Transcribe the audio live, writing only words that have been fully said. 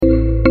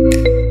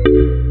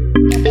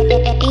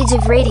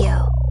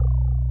Radio.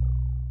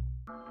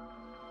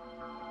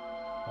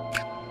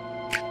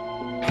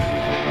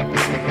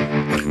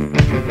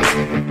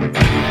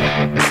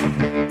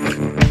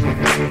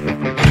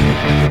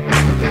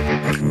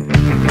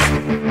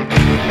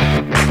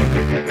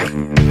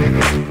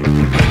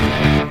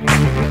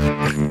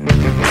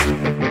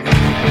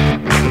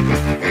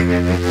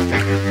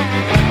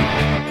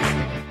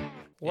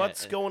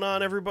 What's going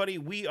on, everybody?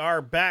 We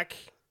are back,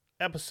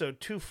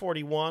 episode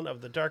 241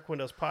 of the Dark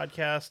Windows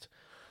podcast.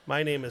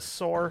 My name is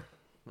Sore.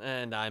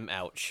 And I'm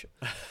Ouch.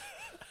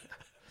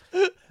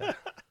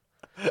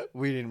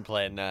 We didn't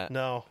plan that.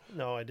 No,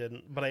 I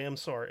didn't. But I am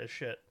sore as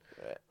shit.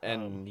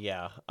 And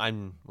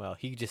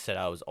he just said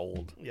I was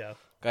old. Yeah.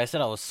 I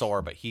said I was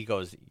sore, but he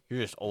goes,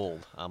 "You're just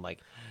old." I'm like,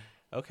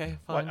 okay,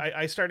 fine. Well,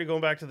 I started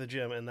going back to the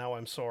gym, and now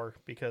I'm sore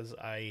because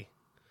I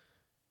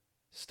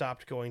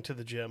stopped going to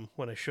the gym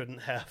when I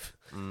shouldn't have.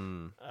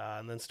 And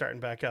then starting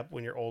back up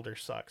when you're older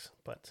sucks.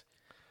 But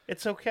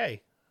it's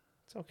okay.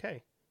 It's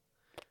okay.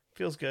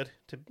 Feels good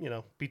to,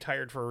 be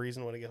tired for a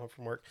reason when I get home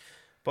from work.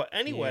 But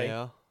anyway,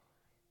 Yeah.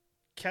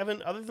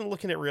 Kevin, other than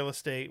looking at real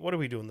estate, what are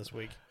we doing this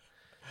week?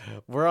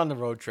 We're on the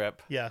road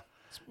trip. Yeah.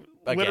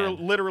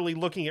 Again. Literally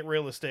looking at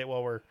real estate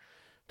while we're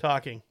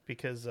talking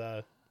because,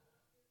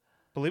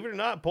 believe it or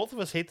not, both of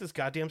us hate this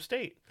goddamn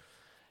state.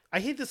 I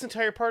hate this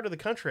entire part of the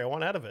country. I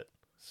want out of it.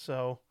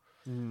 So,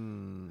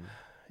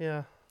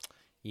 yeah.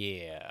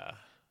 Yeah.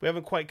 We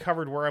haven't quite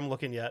covered where I'm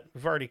looking yet.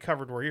 We've already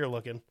covered where you're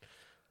looking.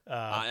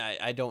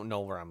 I don't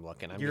know where I'm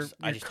looking. You're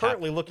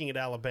currently looking at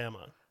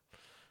Alabama.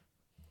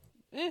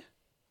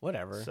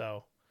 Whatever.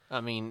 So,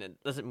 I mean,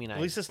 it doesn't mean at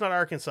least it's not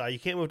Arkansas. You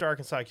can't move to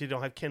Arkansas because you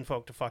don't have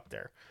kinfolk to fuck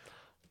there.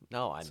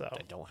 No, I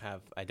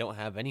don't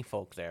have any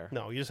folk there.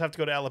 No, you just have to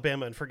go to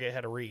Alabama and forget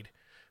how to read.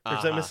 Or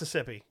is that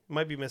Mississippi? It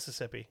might be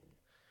Mississippi.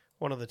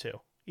 One of the two.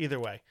 Either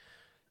way.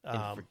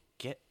 And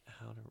forget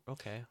how to.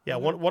 Okay. Yeah,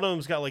 one of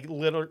them's got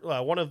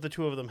one of the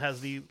two of them has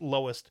the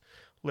lowest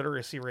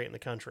literacy rate in the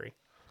country.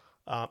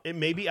 It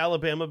may be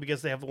Alabama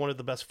because they have one of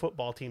the best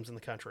football teams in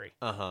the country.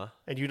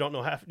 And you don't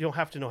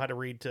have to know how to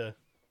read to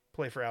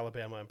play for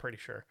Alabama. I'm pretty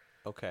sure.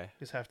 Okay. You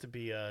just have to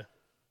be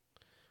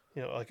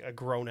like a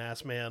grown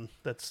ass man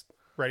that's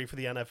ready for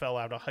the NFL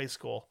out of high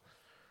school.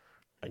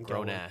 A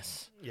grown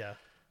ass. Yeah.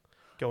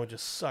 Go and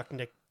just suck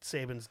Nick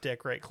Saban's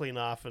dick right clean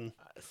off and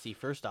see.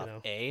 First off,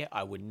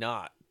 I would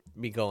not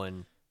be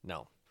going.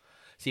 No.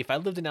 See, if I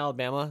lived in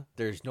Alabama,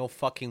 there's no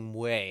fucking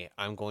way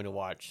I'm going to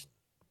watch.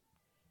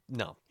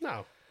 No.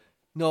 I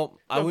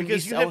wouldn't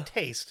because you have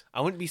taste.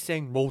 I wouldn't be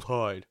saying Roll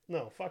Tide.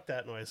 No, fuck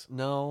that noise.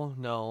 No.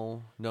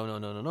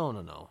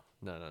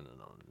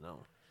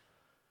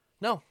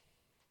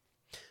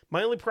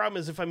 My only problem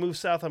is if I move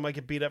south, I might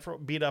get beat up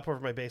over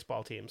my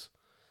baseball teams.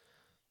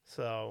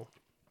 So,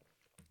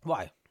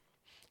 why?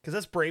 Because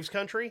that's Braves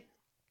country,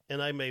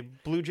 and I'm a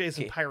Blue Jays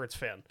and Pirates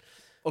fan.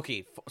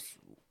 Okay,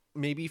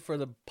 maybe for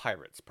the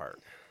Pirates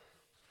part.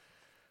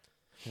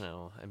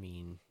 I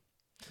mean,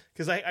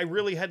 because I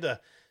really had to.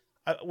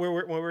 When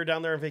we were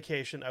down there on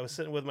vacation, I was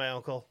sitting with my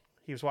uncle.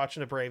 He was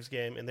watching a Braves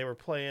game, and they were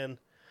playing.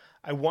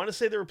 I want to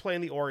say they were playing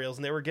the Orioles,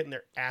 and they were getting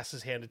their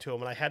asses handed to them,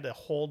 and I had to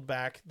hold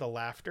back the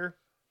laughter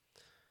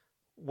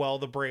while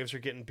the Braves were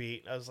getting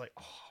beat. I was like,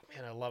 "Oh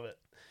man, I love it."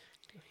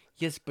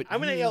 Yes, but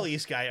I'm an AL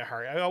East guy at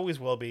heart. I always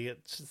will be.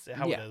 It's just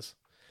how it is.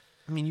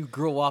 I mean, you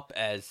grow up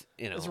as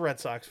as a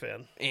Red Sox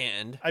fan,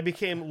 and I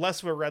became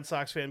less of a Red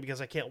Sox fan because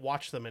I can't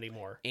watch them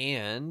anymore.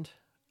 And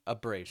a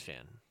Braves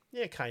fan.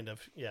 Yeah, kind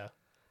of. Yeah.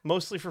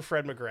 Mostly for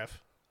Fred McGriff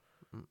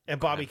and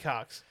Bobby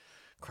Cox.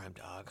 Crime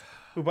Dog.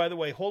 Who, by the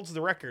way, holds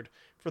the record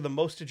for the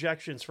most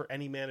ejections for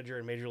any manager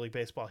in Major League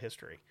Baseball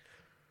history.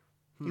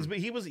 He's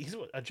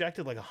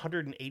ejected like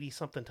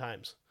 180-something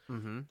times.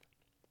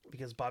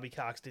 Because Bobby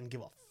Cox didn't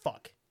give a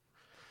fuck.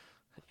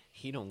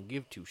 He don't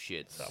give two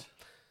shits. So,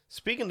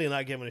 speaking of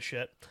not giving a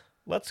shit,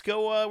 let's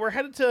go. We're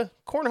headed to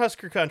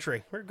Cornhusker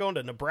country. We're going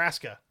to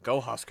Nebraska.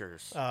 Go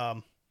Huskers.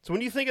 So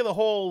when you think of the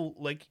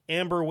whole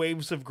amber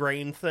waves of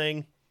grain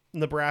thing,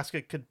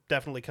 Nebraska could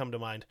definitely come to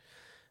mind.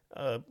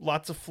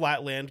 Lots of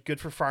flat land, good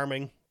for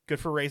farming,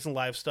 good for raising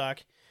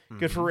livestock,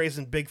 good for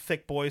raising big,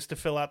 thick boys to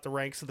fill out the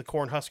ranks of the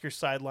Cornhusker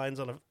sidelines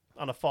on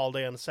a fall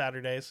day on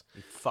Saturdays.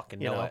 You fucking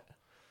know it.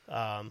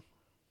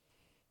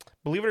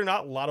 Believe it or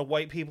not, a lot of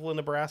white people in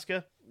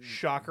Nebraska.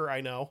 Shocker, I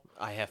know.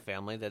 I have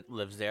family that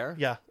lives there.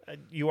 Yeah,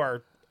 you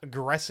are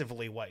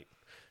aggressively white,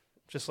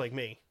 just like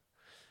me.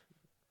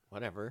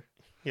 Whatever.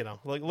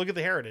 Look at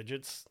the heritage.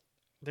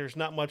 There's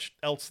not much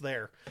else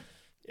there.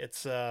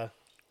 It's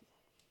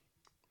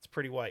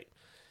pretty white.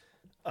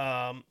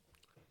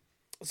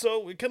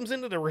 So it comes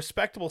into the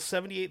respectable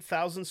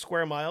 78,000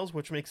 square miles,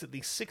 which makes it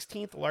the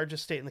 16th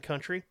largest state in the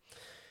country.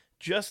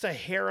 Just a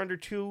hair under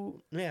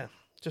 2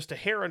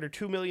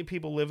 million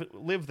people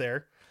live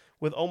there,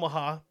 with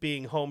Omaha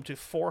being home to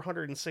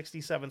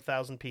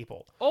 467,000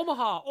 people.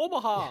 Omaha.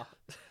 Yeah.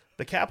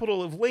 The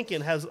capital of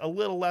Lincoln has a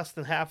little less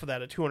than half of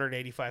that at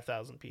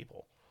 285,000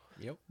 people.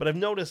 Yep. But I've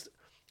noticed,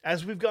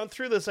 as we've gone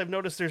through this,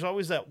 there's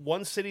always that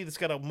one city that's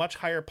got a much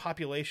higher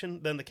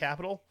population than the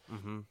capital.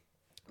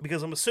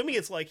 Because I'm assuming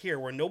it's like here,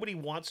 where nobody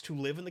wants to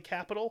live in the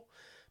capital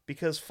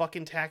because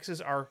fucking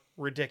taxes are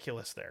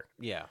ridiculous there.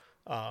 Yeah.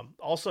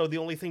 Also, the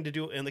only thing to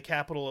do in the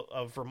capital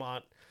of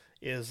Vermont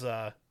is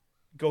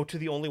go to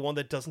the only one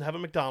that doesn't have a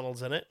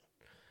McDonald's in it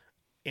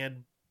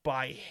and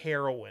buy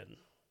heroin.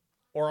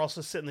 Or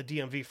also sit in the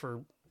DMV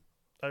for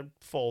a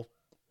full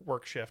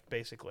work shift,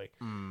 basically,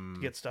 to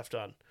get stuff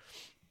done.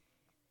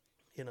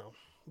 You know,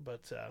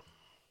 but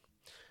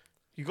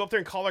you go up there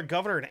and call our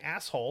governor an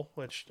asshole,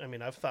 which, I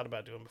mean, I've thought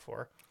about doing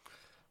before.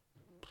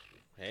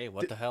 Hey,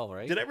 what the hell,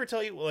 right? Did I ever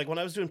tell you, like, when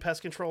I was doing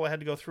pest control, I had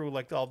to go through,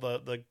 like, all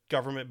the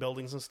government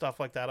buildings and stuff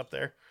like that up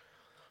there?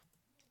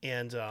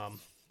 And,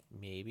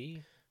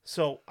 maybe.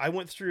 So I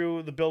went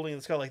through the building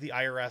that's got, like, the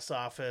IRS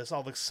office,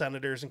 all the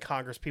senators and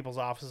Congress people's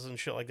offices and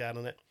shit like that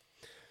in it.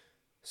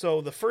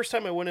 So the first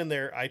time I went in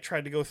there, I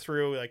tried to go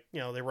through, like, you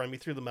know, they run me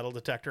through the metal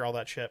detector, all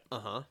that shit.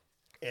 Uh-huh.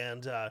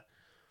 And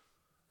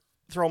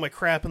throw all my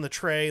crap in the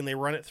tray, and they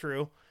run it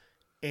through.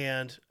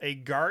 And a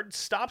guard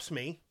stops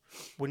me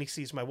when he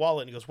sees my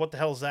wallet, and he goes, "What the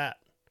hell is that?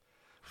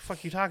 What the fuck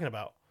are you talking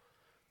about?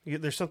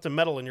 There's something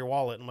metal in your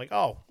wallet." And I'm like,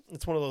 "Oh,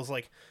 it's one of those,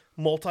 like,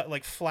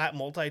 flat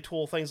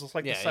multi-tool things. It's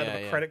like the side of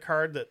a credit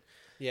card that,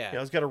 you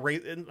know, it's got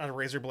not a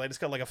razor blade. It's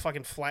got, like, a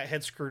fucking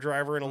flathead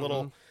screwdriver and a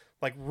little,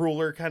 like,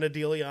 ruler kind of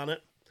dealy on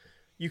it.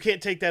 You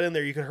can't take that in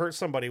there. You could hurt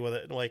somebody with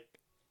it." And like,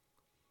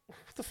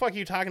 what the fuck are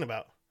you talking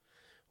about?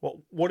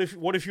 Well, what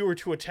if you were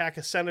to attack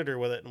a senator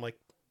with it? And I'm like,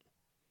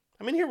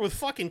 I'm in here with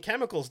fucking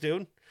chemicals,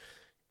 dude.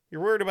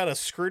 You're worried about a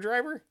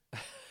screwdriver?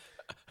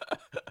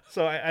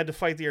 So I had to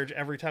fight the urge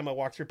every time I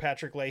walked through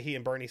Patrick Leahy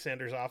and Bernie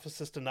Sanders'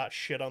 offices to not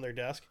shit on their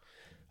desk.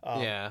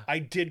 I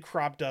did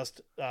crop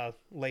dust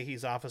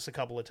Leahy's office a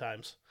couple of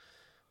times.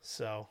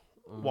 So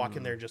walk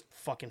in there and just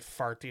fucking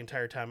fart the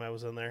entire time I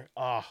was in there.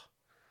 Oh,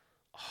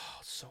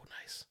 so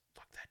nice.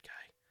 Fuck that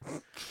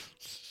guy.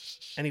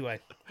 Anyway.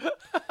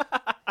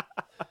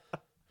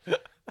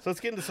 So let's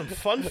get into some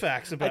fun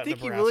facts about Nebraska. I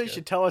think you really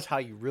should tell us how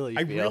you really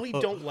feel. I really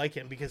don't like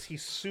him because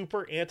he's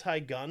super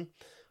anti-gun.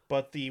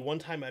 But the one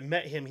time I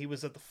met him, he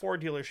was at the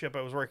Ford dealership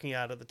I was working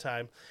at the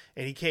time.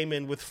 And he came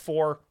in with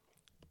 4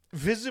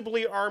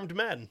 visibly armed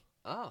men.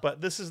 Oh.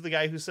 But this is the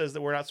guy who says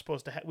that we're not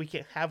supposed to we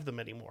can't have them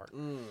anymore.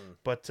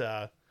 But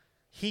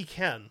he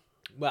can.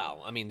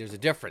 Well, I mean, there's a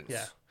difference.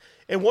 Yeah.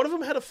 And one of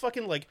them had a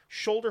fucking, like,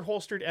 shoulder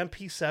holstered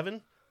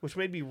MP7, which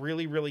made me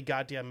really, really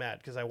goddamn mad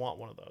because I want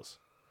one of those.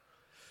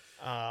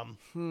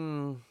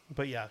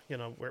 But yeah, you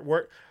know,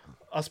 we're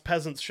us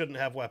peasants shouldn't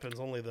have weapons.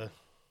 Only the,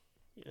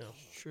 you know,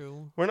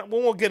 true. We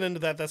won't get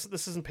into that. This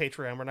isn't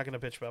Patreon. We're not going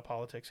to bitch about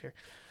politics here.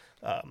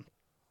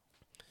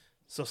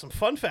 So some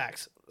fun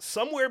facts.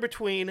 Somewhere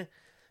between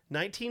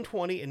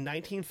 1920 and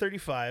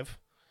 1935,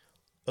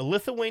 a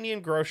Lithuanian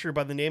grocer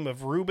by the name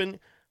of Ruben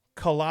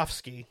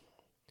Kolovsky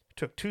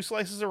took 2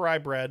 slices of rye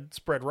bread,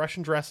 spread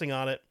Russian dressing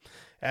on it,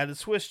 added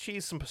Swiss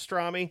cheese, some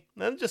pastrami,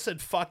 and then just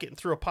said fuck it and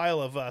threw a pile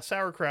of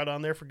sauerkraut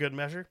on there for good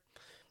measure.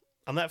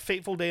 On that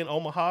fateful day in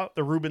Omaha,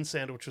 the Reuben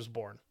sandwich was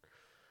born.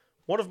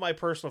 One of my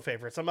personal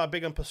favorites. I'm not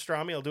big on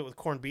pastrami. I'll do it with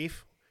corned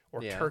beef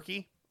or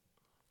turkey.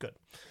 Good.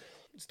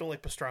 Just don't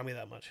like pastrami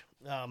that much.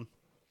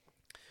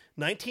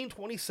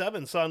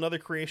 1927 saw another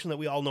creation that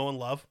we all know and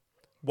love.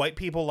 White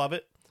people love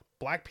it.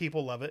 Black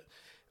people love it.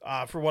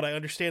 For what I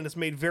understand, it's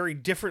made very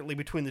differently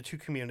between the two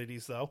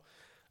communities, though.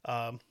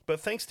 But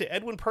thanks to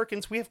Edwin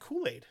Perkins, we have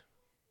Kool-Aid.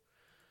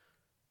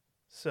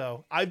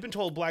 So I've been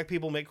told black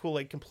people make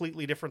Kool-Aid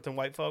completely different than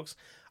white folks.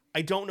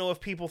 I don't know if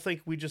people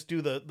think we just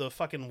do the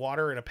fucking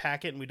water in a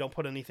packet and we don't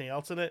put anything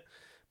else in it.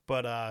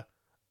 But I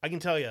can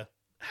tell you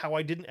how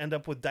I didn't end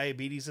up with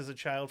diabetes as a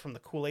child from the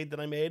Kool-Aid that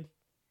I made.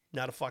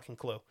 Not a fucking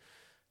clue.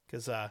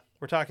 Because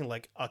we're talking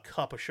like a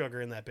cup of sugar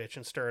in that bitch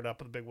and stir it up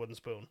with a big wooden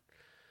spoon.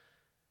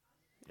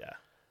 Yeah.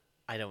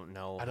 I don't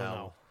know. I don't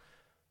know.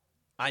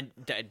 I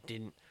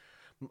didn't.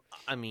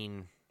 I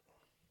mean,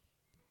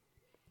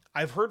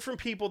 I've heard from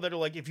people that are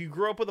like, if you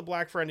grew up with a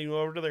black friend and you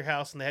went over to their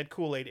house and they had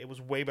Kool-Aid, it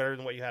was way better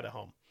than what you had at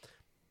home.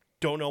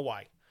 Don't know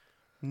why.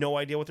 No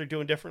idea what they're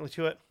doing differently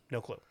to it.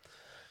 No clue.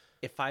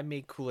 If I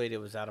made Kool-Aid, it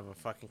was out of a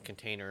fucking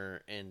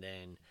container, and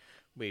then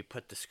we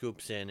put the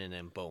scoops in, and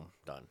then boom,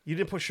 done. You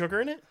didn't put sugar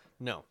in it?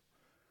 No.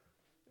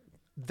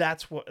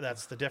 That's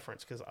the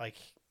difference, because I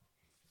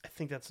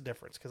think that's the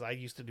difference, because I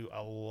used to do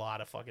a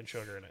lot of fucking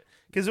sugar in it.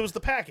 Because it was the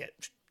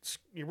packet.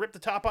 You rip the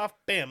top off,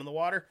 bam, in the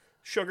water,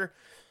 sugar,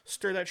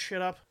 stir that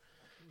shit up.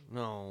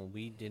 No,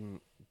 we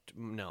didn't.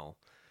 No.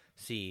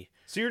 See.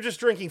 So you're just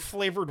drinking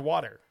flavored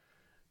water.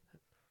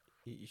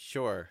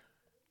 Sure.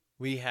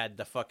 We had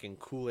the fucking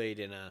Kool-Aid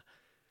in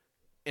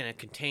a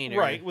container.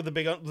 Right, with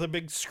the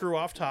big screw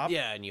off top.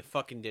 Yeah, and you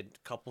fucking did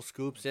a couple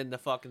scoops in the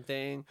fucking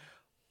thing,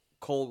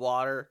 cold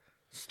water,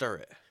 stir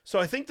it. So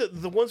I think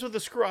that the ones with the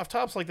screw off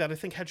tops like that, I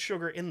think had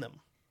sugar in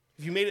them.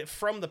 If you made it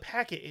from the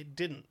packet, it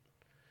didn't.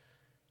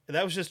 And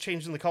that was just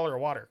changing the color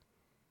of water.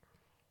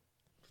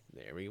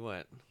 There we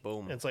went.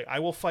 Boom. And it's like, I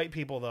will fight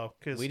people, though.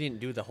 Cause, we didn't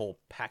do the whole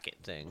packet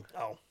thing.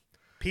 Oh.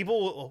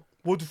 People,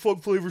 what the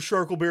fuck flavor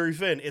Sharkleberry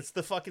Fin? It's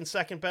the fucking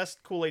second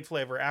best Kool-Aid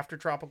flavor after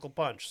Tropical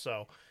Punch.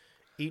 So,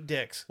 eat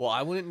dicks. Well,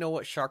 I wouldn't know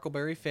what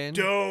Sharkleberry Finn.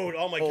 Dude,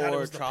 oh my God, it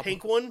was the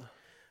pink one,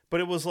 but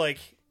it was like,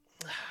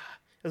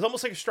 it was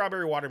almost like a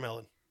strawberry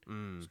watermelon.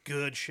 It was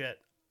good shit.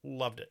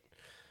 Loved it.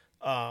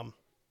 And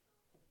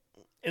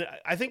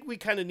I think we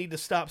kind of need to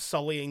stop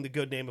sullying the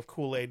good name of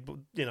Kool-Aid,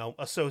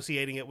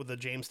 associating it with the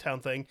Jamestown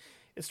thing.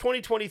 It's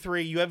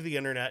 2023. You have the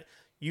internet.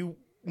 You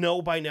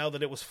know by now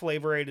that it was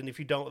Flavor Aid, and if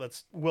you don't,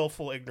 that's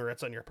willful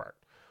ignorance on your part.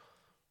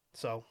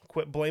 So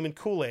quit blaming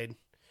Kool-Aid.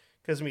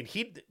 Because,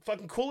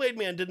 fucking Kool-Aid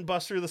Man didn't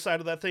bust through the side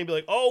of that thing and be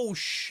like, oh,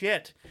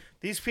 shit,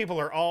 these people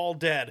are all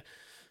dead.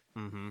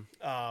 Mm-hmm.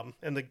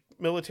 And the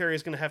military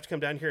is going to have to come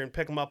down here and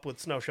pick them up with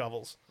snow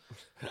shovels.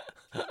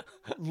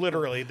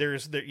 Literally,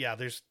 there's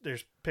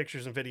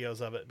pictures and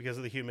videos of it because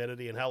of the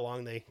humidity and how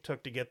long they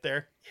took to get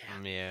there.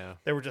 Yeah.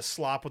 They were just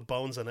slop with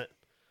bones in it.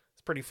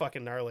 It's pretty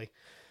fucking gnarly.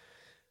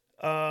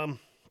 In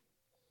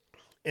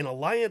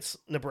Alliance,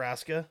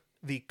 Nebraska,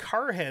 the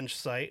Carhenge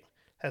site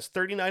has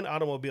 39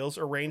 automobiles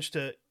arranged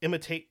to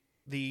imitate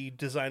the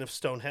design of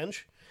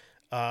Stonehenge.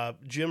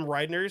 Jim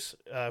Reidners,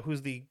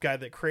 who's the guy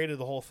that created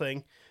the whole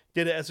thing,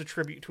 did it as a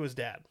tribute to his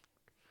dad.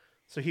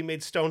 So he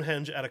made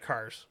Stonehenge out of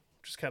cars,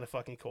 which is kind of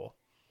fucking cool.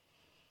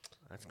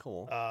 That's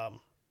cool.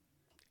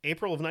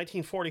 April of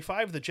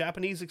 1945, the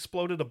Japanese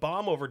exploded a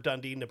bomb over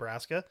Dundee,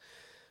 Nebraska.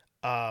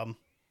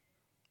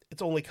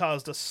 It's only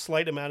caused a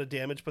slight amount of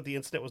damage, but the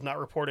incident was not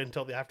reported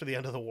until after the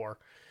end of the war.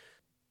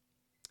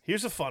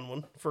 Here's a fun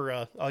one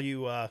for all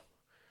you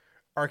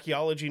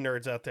archaeology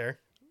nerds out there.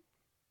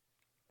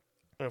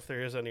 I don't know if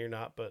there is any or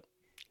not, but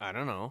I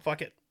don't know.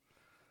 Fuck it.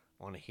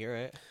 I want to hear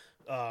it.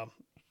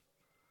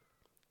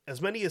 As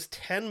many as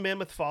 10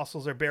 mammoth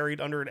fossils are buried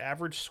under an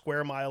average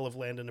square mile of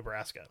land in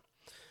Nebraska.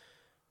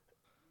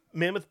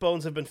 Mammoth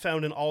bones have been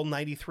found in all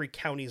 93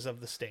 counties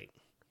of the state.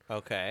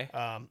 Okay.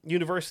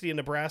 University of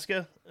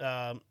Nebraska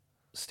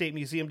State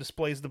Museum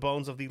displays the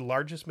bones of the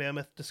largest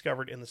mammoth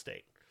discovered in the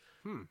state.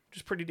 Which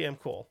is pretty damn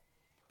cool.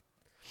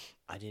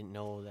 I didn't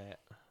know that.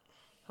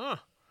 Huh.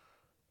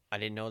 I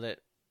didn't know that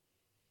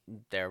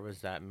there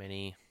was that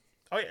many.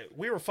 Oh, yeah.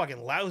 We were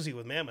fucking lousy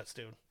with mammoths,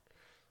 dude.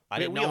 I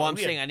didn't know. I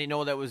didn't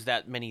know there was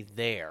that many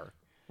there.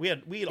 We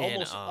had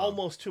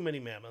almost too many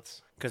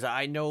mammoths. Because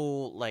I know,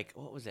 like,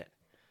 what was it?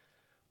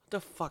 What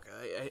the fuck?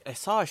 I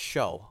saw a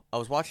show. I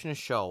was watching a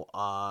show.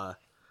 What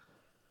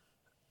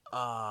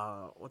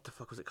the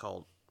fuck was it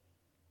called?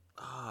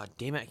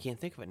 Damn it, I can't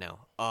think of it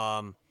now.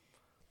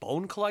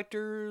 Bone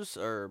Collectors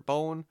or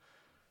Bone.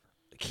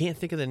 I can't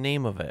think of the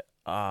name of it.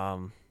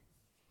 It's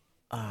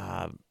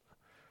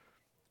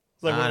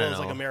like one of those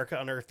like America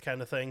Unearthed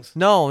kind of things.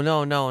 No.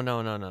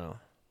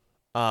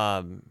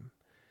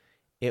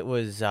 It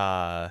was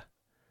kind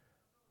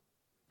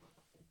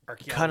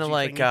of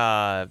like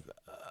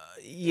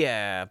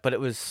yeah, but it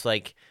was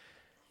like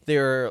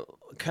they're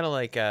kind of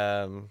like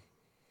I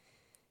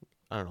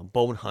don't know,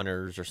 bone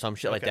hunters or some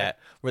shit like that,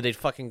 where they'd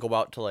fucking go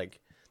out to like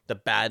the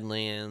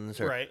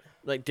Badlands or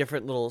like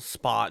different little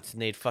spots,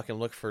 and they'd fucking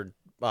look for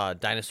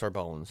dinosaur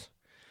bones.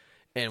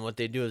 And what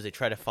they do is they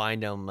try to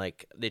find them,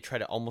 like they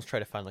almost try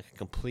to find like a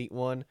complete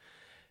one,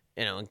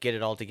 and get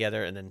it all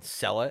together and then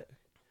sell it.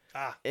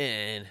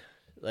 And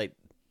like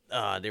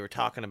they were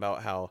talking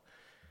about how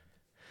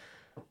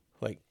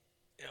like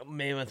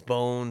mammoth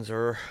bones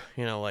are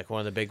like one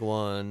of the big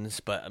ones,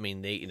 but I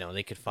mean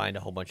they could find a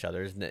whole bunch of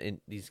others,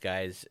 and these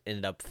guys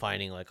ended up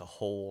finding like a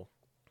whole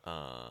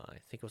I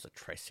think it was a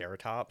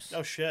triceratops.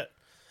 Oh shit!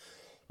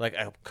 Like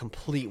a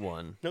complete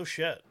one. No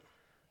shit.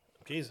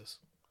 Jesus.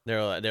 They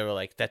were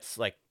like, that's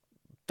like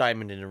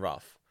diamond in the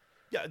rough.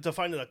 Yeah, to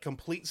find a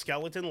complete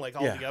skeleton like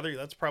all together,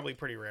 that's probably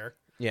pretty rare.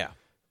 Yeah.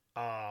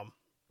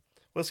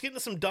 Let's get into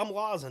some dumb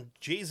laws, and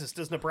Jesus,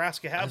 does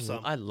Nebraska have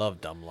some? I love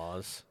dumb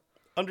laws.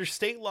 Under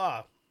state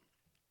law,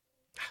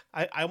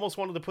 I almost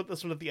wanted to put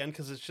this one at the end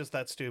because it's just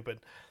that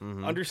stupid.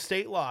 Mm-hmm. Under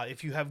state law,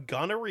 if you have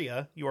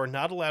gonorrhea, you are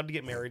not allowed to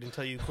get married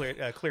until you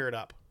clear it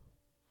up.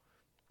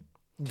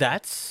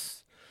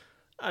 That's,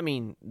 I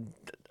mean,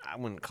 I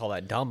wouldn't call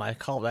that dumb. I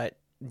call that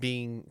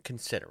being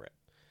considerate.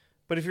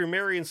 But if you're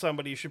marrying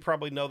somebody, you should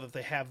probably know that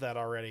they have that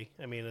already.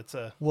 I mean, it's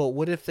a... Well,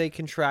 what if they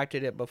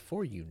contracted it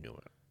before you knew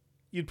it?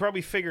 You'd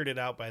probably figured it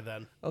out by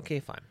then.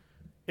 Okay, fine.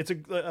 It's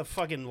a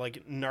fucking,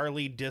 like,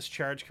 gnarly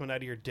discharge coming out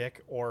of your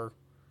dick or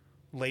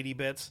lady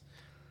bits.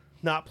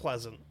 Not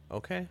pleasant.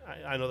 Okay.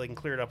 I know they can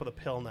clear it up with a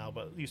pill now,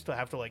 but you still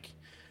have to, like,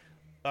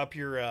 up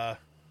your,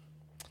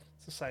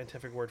 what's the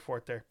scientific word for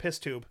it there? Piss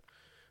tube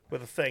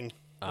with a thing.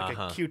 Like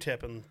a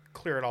Q-tip and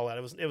clear it all out.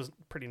 It was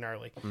pretty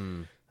gnarly.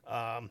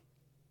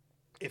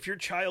 If your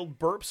child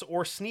burps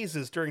or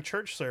sneezes during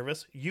church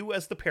service, you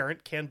as the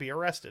parent can be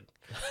arrested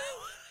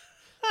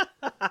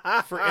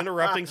for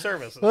interrupting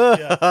services.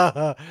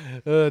 Yeah.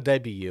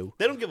 That'd be you.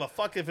 They don't give a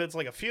fuck if it's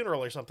like a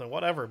funeral or something,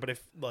 whatever. But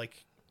if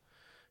like,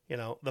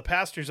 the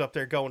pastor's up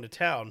there going to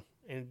town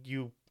and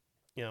you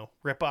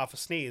rip off a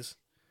sneeze,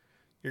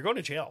 you're going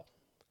to jail.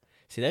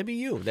 See, that'd be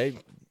you.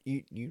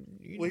 You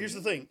well, here's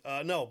the thing.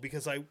 No,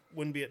 because I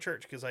wouldn't be at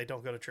church because I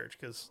don't go to church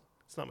because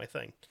it's not my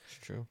thing. It's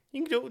true.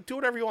 You can do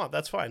whatever you want.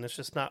 That's fine. It's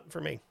just not for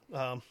me.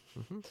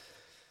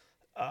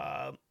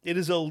 It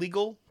is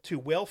illegal to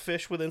whale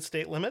fish within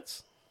state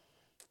limits.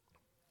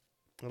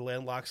 A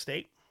landlocked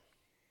state,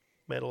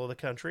 middle of the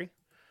country,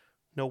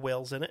 no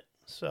whales in it.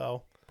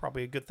 So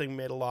probably a good thing we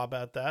made a law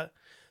about that.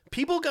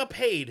 People got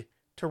paid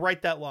to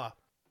write that law.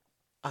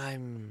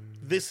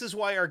 This is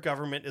why our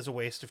government is a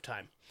waste of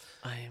time.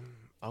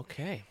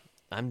 Okay.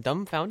 I'm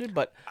dumbfounded,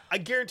 but I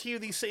guarantee you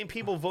these same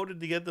people voted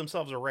to give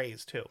themselves a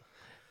raise too.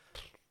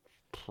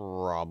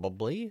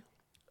 Probably.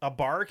 A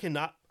bar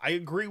cannot, I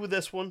agree with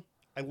this one.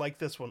 I like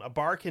this one. A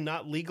bar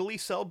cannot legally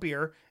sell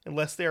beer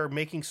unless they are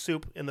making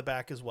soup in the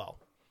back as well.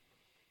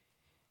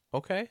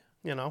 Okay.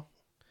 You know,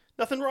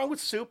 nothing wrong with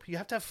soup. You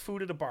have to have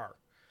food at a bar.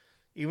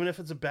 Even if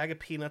it's a bag of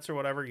peanuts or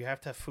whatever, you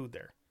have to have food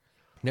there.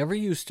 Never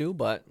used to,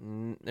 but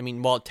I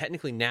mean, well,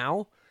 technically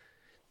now,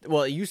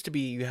 well, it used to be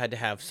you had to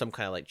have some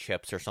kind of like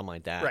chips or something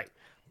like that. Right.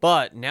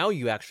 But now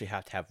you actually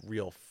have to have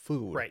real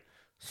food. Right.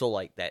 So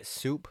like that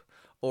soup,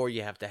 or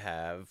you have to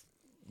have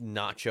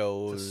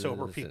nachos. To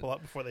sober people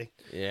up before they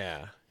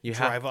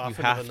drive off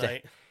into the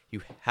night.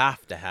 You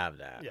have to have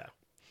that.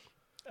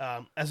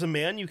 Yeah. As a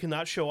man, you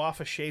cannot show off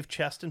a shaved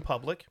chest in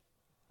public.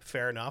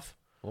 Fair enough.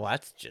 Well,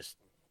 that's just,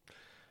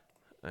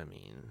 I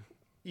mean,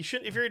 you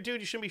shouldn't. If you're a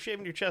dude, you shouldn't be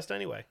shaving your chest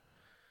anyway.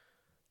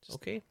 Just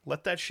okay.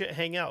 Let that shit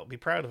hang out. Be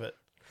proud of it.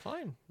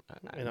 Fine.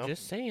 I'm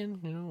just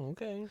saying,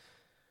 okay.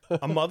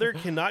 A mother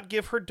cannot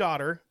give her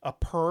daughter a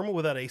perm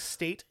without a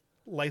state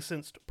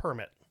licensed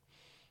permit.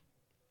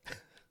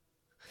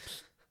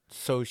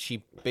 So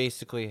she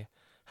basically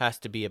has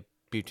to be a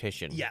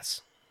beautician.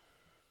 Yes.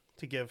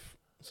 To give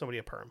somebody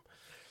a perm.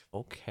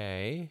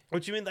 Okay.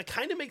 Which you mean that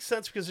kind of makes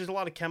sense because there's a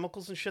lot of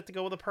chemicals and shit to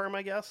go with a perm,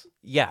 I guess.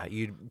 Yeah,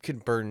 you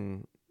could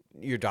burn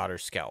your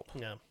daughter's scalp.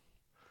 Yeah.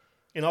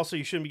 And also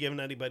you shouldn't be giving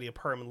anybody a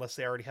perm unless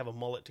they already have a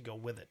mullet to go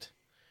with it.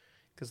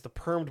 Because the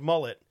permed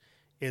mullet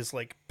is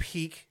like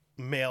peak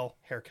male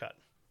haircut.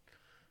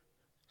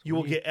 You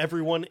will get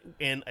everyone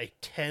in a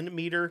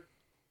 10-meter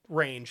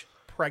range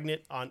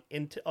pregnant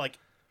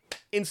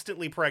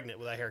instantly pregnant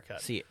with a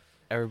haircut. See,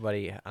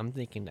 everybody, I'm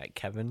thinking that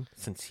Kevin,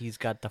 since he's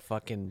got the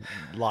fucking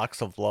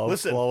locks of love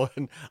Listen,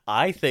 flowing,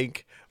 I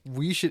think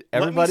we should,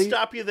 everybody. Let me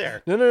stop you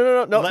there.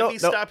 No. Let me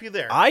stop you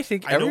there. I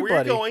think everybody. I know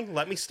where you're going.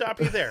 Let me stop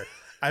you there.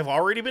 I've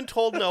already been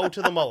told no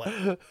to the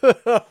mullet.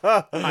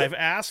 I've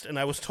asked and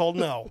I was told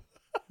no,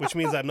 which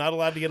means I'm not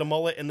allowed to get a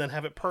mullet and then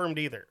have it permed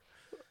either.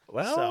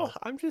 Well, So,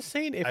 I'm just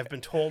saying, I've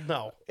been told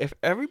no. If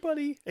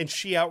everybody. And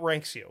she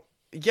outranks you.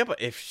 Yeah,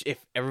 but if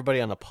everybody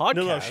on the podcast.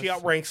 No, she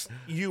outranks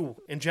you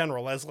in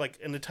general as like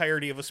an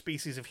entirety of a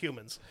species of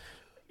humans.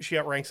 She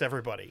outranks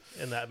everybody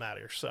in that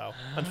matter. So,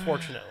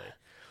 unfortunately.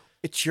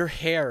 It's your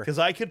hair. Because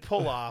I could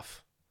pull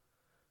off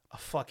a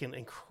fucking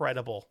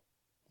incredible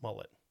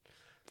mullet.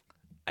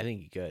 I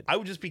think you could. I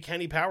would just be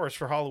Kenny Powers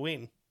for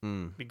Halloween.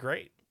 Be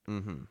great.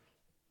 Mm-hmm.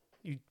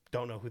 You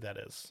don't know who that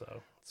is,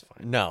 so it's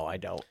fine. No, I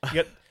don't.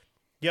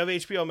 You have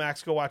HBO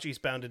Max, go watch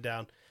Eastbound and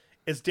Down.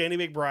 It's Danny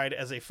McBride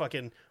as a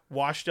fucking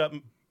washed up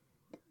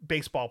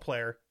baseball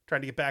player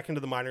trying to get back into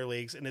the minor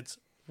leagues, and it's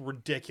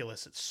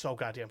ridiculous. It's so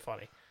goddamn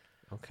funny.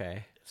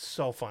 Okay. It's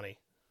so funny.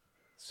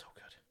 So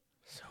good.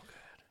 So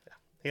good. Yeah.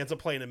 He ends up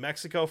playing in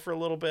Mexico for a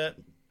little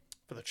bit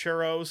for the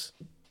Churros.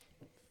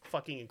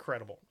 Fucking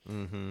incredible.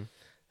 Mm-hmm.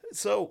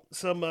 So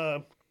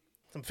some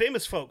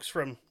famous folks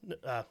from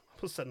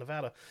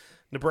Nevada,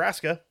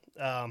 Nebraska.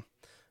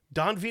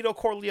 Don Vito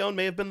Corleone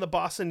may have been the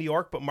boss in New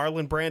York, but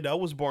Marlon Brando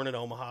was born in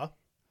Omaha.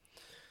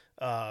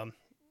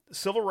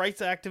 Civil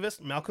rights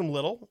activist Malcolm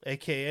Little,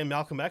 a.k.a.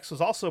 Malcolm X,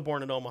 was also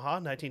born in Omaha,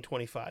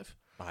 1925.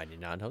 I did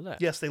not know that.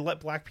 Yes, they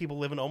let black people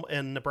live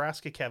in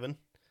Nebraska, Kevin.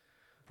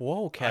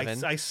 Whoa,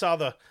 Kevin. I saw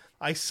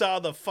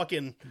the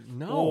fucking...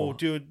 No. Oh,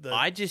 dude.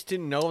 I just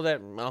didn't know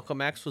that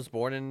Malcolm X was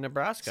born in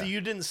Nebraska. See,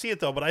 you didn't see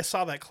it, though, but I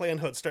saw that Klan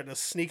hood starting to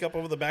sneak up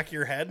over the back of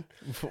your head.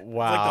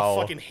 Wow. It's like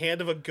the fucking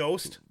hand of a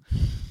ghost.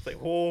 It's like,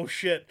 oh,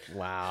 shit.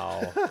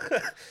 Wow.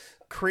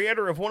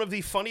 Creator of one of the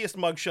funniest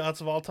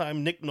mugshots of all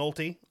time, Nick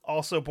Nolte,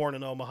 also born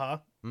in Omaha,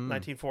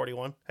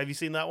 1941. Have you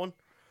seen that one?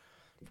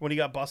 When he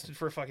got busted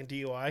for a fucking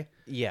DUI?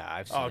 Yeah,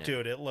 I've seen it. Oh,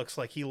 dude, it looks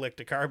like he licked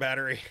a car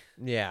battery.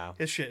 Yeah.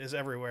 His shit is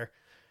everywhere.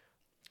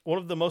 One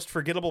of the most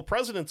forgettable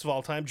presidents of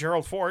all time,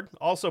 Gerald Ford,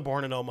 also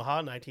born in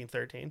Omaha,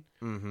 1913.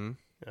 Mm-hmm.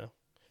 Yeah.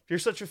 If you're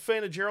such a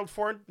fan of Gerald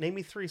Ford, name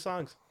me 3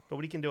 songs.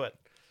 Nobody can do it.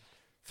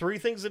 3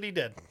 things that he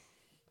did,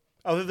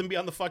 other than be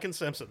on the fucking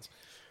Simpsons.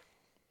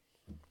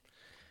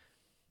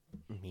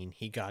 I mean,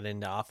 he got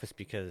into office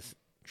because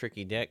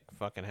Tricky Dick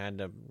fucking had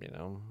to,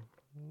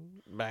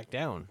 back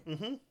down.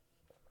 Mm-hmm.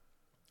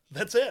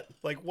 That's it.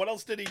 Like, what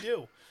else did he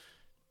do?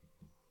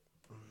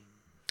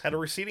 Had a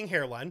receding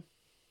hairline.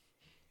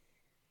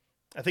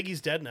 I think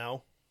he's dead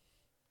now.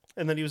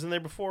 And then he was in there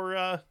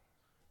before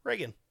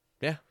Reagan.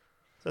 Yeah.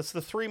 That's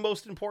the 3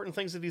 most important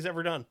things that he's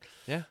ever done.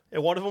 Yeah.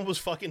 And one of them was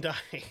fucking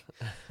dying.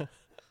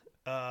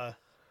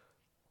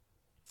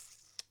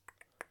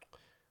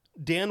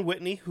 Dan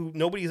Whitney, who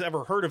nobody's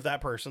ever heard of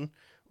that person,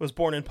 was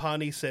born in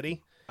Pawnee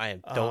City. I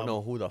don't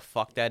know who the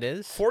fuck that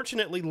is.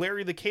 Fortunately,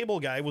 Larry the Cable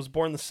Guy was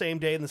born the same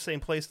day in the same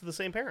place to the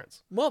same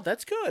parents. Well,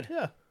 that's good.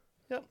 Yeah.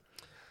 Yep.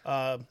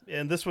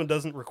 And this one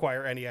doesn't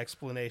require any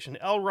explanation.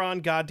 L. Ron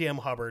Goddamn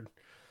Hubbard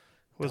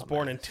was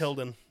born in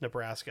Tilden,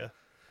 Nebraska.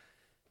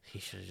 He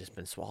should have just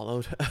been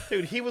swallowed.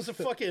 Dude, he was a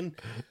fucking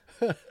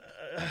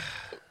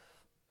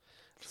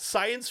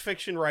science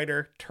fiction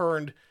writer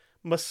turned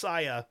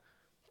messiah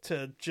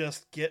to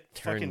just get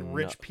fucking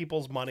rich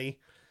people's money.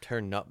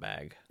 Turn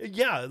nutbag.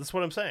 Yeah, that's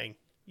what I'm saying.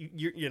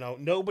 You know,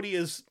 nobody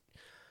is...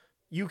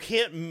 You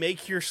can't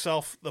make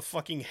yourself the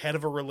fucking head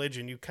of a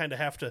religion. You kind of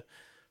have to...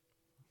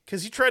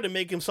 Because he tried to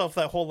make himself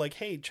that whole, like,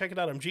 hey, check it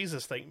out, I'm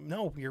Jesus thing.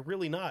 No, you're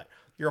really not.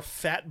 You're a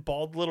fat,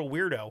 bald little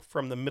weirdo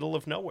from the middle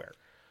of nowhere.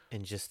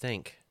 And just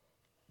think,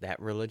 that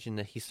religion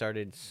that he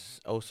started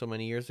so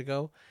many years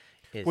ago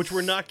is... Which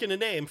we're not going to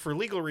name for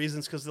legal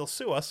reasons because they'll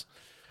sue us.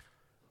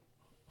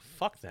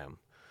 Fuck them.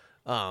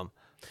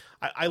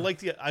 I like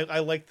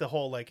the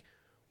whole, like,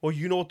 well,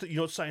 you know what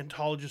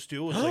Scientologists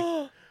do? It's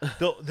like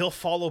they'll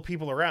follow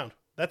people around.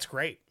 That's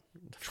great.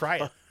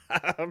 Try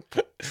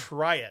it.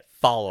 Try it.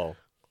 Follow.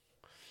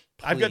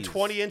 Please. I've got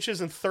 20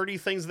 inches and 30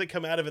 things that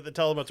come out of it that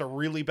tell them it's a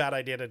really bad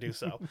idea to do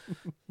so.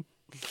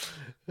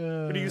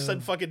 When you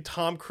send fucking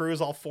Tom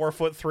Cruise, all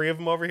 4'3" of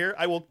them over here,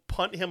 I will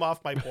punt him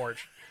off my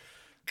porch.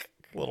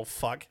 Little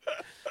fuck.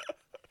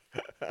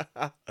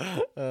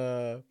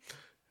 Him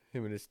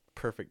and his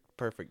perfect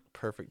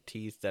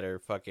teeth that are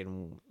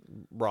fucking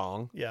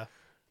wrong. Yeah.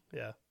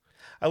 Yeah.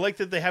 I like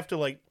that they have to,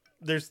 like,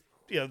 there's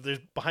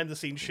behind the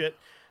scenes shit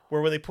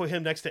where when they put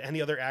him next to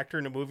any other actor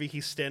in a movie,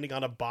 he's standing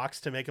on a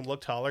box to make him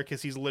look taller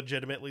because he's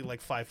legitimately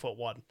like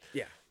 5'1".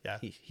 Yeah. Yeah.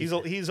 He's a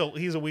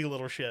wee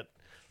little shit.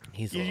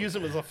 You use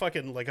him as a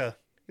fucking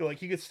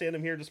you could stand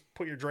him here, just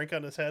put your drink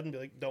on his head and be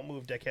like, don't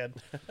move, dickhead.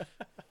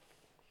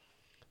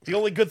 The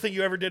only good thing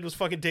you ever did was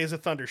fucking Days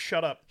of Thunder.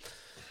 Shut up.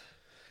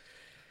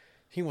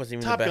 He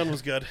wasn't even Top the best. Gun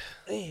was good.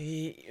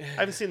 I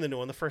haven't seen the new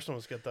one. The first one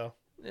was good though.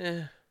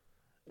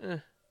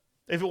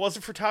 If it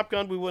wasn't for Top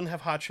Gun, we wouldn't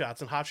have Hot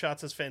Shots, and Hot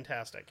Shots is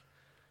fantastic.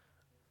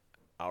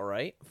 All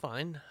right,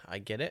 fine. I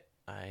get it.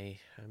 I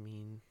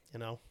mean, you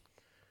know,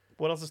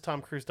 what else has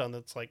Tom Cruise done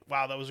that's like,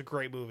 wow, that was a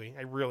great movie.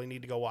 I really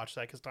need to go watch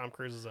that because Tom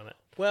Cruise is in it.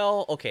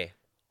 Well, okay.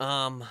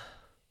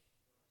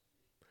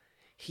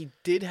 He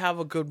did have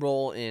a good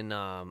role in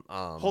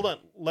Hold on.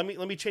 Let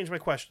me change my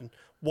question.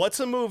 What's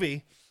a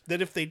movie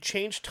that if they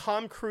changed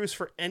Tom Cruise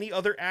for any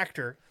other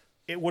actor,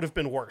 it would have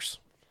been worse?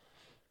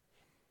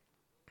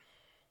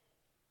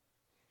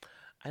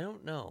 I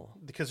don't know.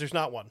 Because there's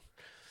not one.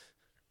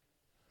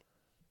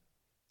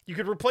 You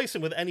could replace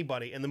him with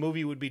anybody, and the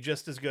movie would be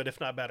just as good, if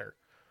not better.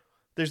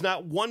 There's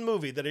not one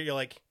movie that you're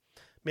like,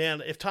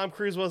 man, if Tom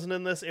Cruise wasn't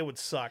in this, it would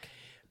suck.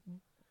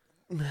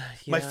 Yeah.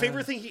 My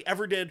favorite thing he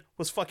ever did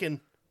was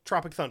fucking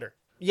Tropic Thunder.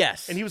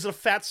 Yes. And he was in a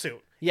fat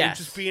suit. Yes.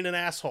 And just being an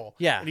asshole.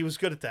 Yeah. And he was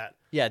good at that.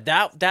 Yeah,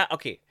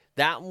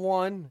 that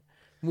one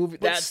movie.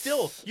 But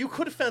still, you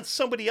could have found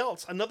somebody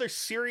else, another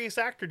serious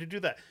actor to do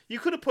that. You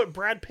could have put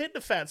Brad Pitt in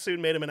a fat suit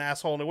and made him an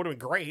asshole, and it would have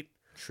been great.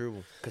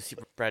 True, because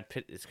Brad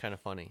Pitt is kind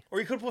of funny. Or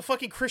you could have put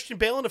fucking Christian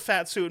Bale in a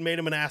fat suit and made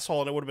him an asshole,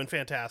 and it would have been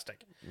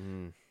fantastic.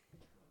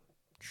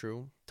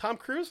 True. Tom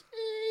Cruise?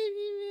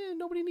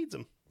 Nobody needs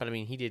him. But I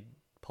mean, he did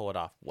pull it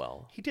off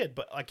well. He did,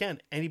 but again,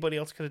 anybody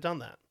else could have done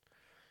that.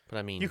 But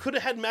I mean, you could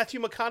have had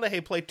Matthew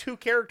McConaughey play two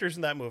characters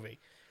in that movie.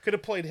 Could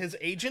have played his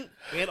agent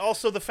and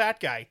also the fat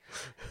guy.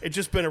 It'd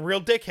just been a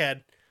real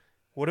dickhead.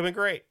 Would have been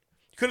great.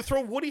 You could have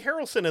thrown Woody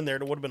Harrelson in there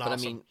and it would have been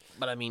awesome.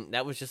 But I mean,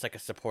 that was just like a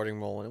supporting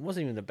role, and it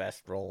wasn't even the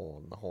best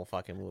role in the whole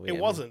fucking movie. It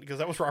wasn't, because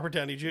that was Robert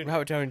Downey Jr.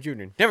 Robert Downey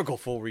Jr. Never go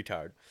full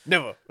retard.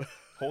 Never.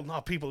 Holding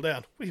all people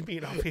down. What do you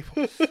mean all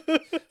people?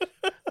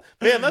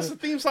 Man, that's the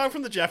theme song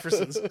from the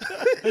Jeffersons.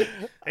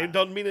 It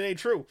doesn't mean it ain't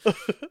true.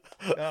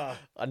 I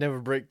never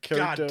break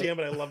character. God damn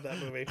it, I love that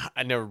movie.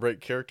 I never break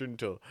character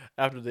until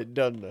after they've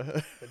done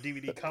the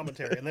DVD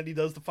commentary. And then he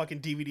does the fucking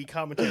DVD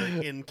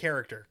commentary in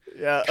character.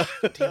 Yeah.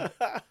 God damn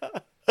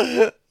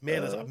it.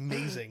 Man, it's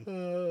amazing.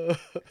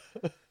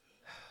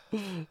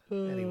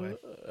 Anyway.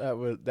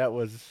 That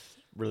was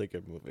really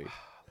good movie.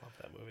 Love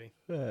that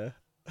movie.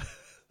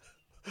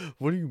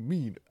 What do you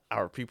mean,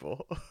 our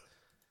people?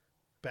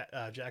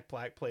 Jack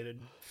Black played a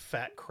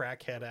fat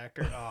crackhead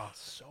actor. Oh,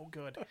 so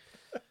good.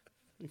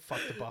 He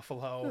fucked the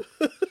buffalo.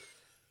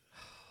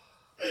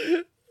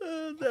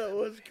 That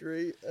was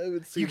great. I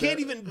would see. You can't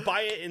even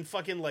buy it in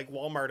fucking like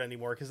Walmart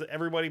anymore because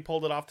everybody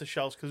pulled it off the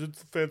shelves because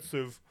it's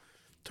offensive.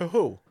 To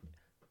who?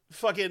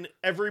 Fucking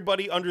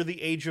everybody under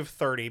the age of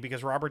 30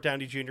 because Robert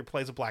Downey Jr.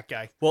 plays a black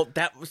guy. Well,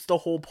 that was the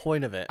whole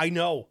point of it. I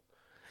know.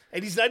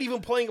 And he's not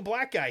even playing a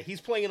black guy.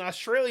 He's playing an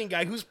Australian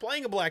guy who's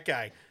playing a black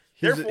guy.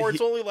 Therefore, it's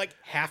only like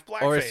half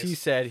blackface. Or as he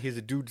said, he's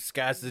a dude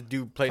disguised as a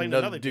dude playing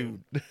another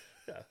dude.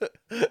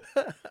 Yeah.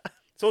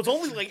 So it's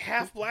only like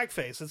half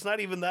blackface. It's not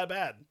even that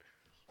bad.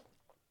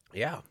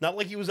 Yeah. Not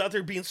like he was out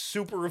there being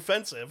super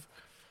offensive.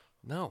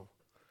 No.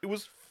 It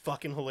was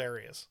fucking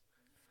hilarious.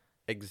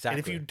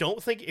 Exactly. And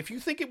if you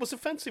think it was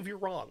offensive, you're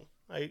wrong.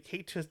 I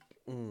hate to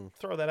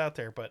throw that out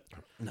there, but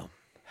no.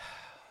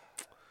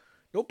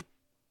 Nope.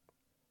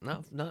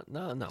 No.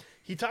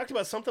 He talked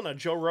about something on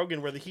Joe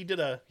Rogan where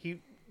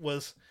he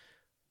was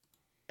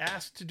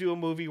asked to do a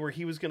movie where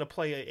he was going to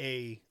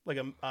play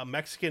a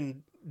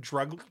Mexican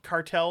drug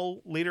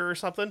cartel leader or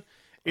something.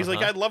 He's like,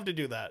 I'd love to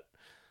do that.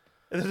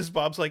 And then his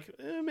Bob's like,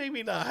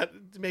 maybe not.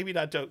 Maybe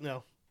not. Don't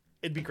know.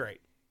 It'd be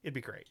great. It'd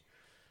be great.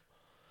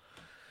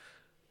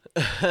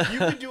 You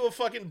could do a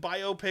fucking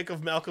biopic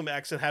of Malcolm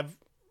X and have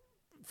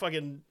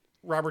fucking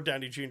Robert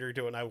Downey Jr.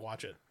 do it, and I'd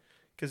watch it.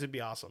 Because it'd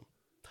be awesome.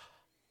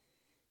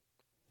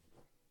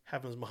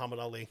 Have him as Muhammad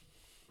Ali.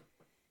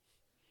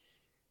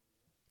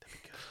 That'd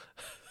be good.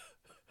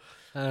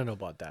 I don't know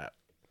about that.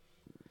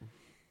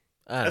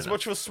 As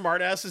much of a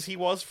smartass as he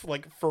was,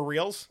 for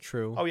reals.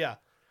 True. Oh, yeah.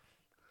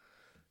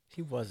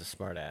 He was a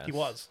smartass. He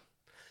was.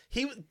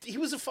 He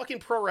was a fucking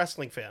pro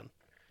wrestling fan.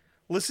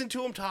 Listen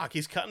to him talk.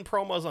 He's cutting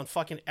promos on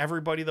fucking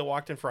everybody that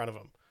walked in front of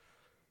him.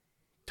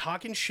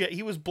 Talking shit.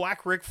 He was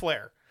Black Ric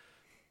Flair.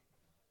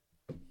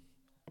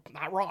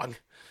 Not wrong.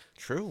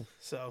 True.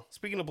 So,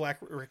 speaking of Black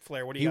Ric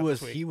Flair, what do you got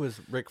this week? He was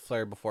Ric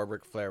Flair before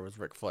Ric Flair was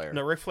Ric Flair.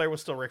 No, Ric Flair was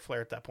still Ric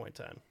Flair at that point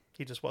in time.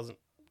 He just wasn't,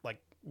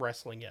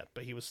 wrestling yet,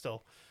 but he was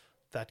still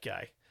that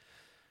guy.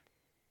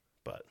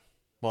 But...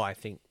 Well, I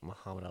think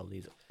Muhammad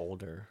Ali's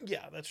older.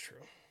 Yeah, that's true.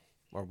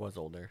 Or was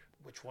older.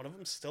 Which one of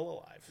them's still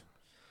alive?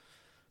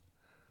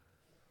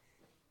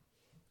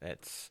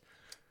 It's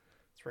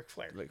Ric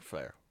Flair. Ric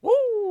Flair.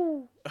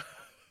 Woo!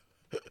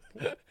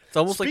 It's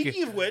almost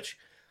Speaking of which,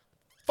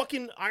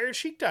 fucking Iron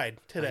Sheik died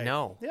today. I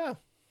know. Yeah.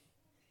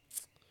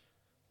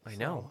 I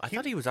know. I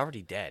thought he was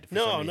already dead.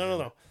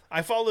 No.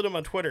 I followed him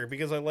on Twitter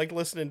because I like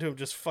listening to him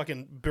just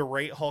fucking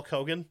berate Hulk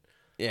Hogan.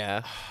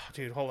 Yeah.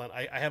 Dude, hold on.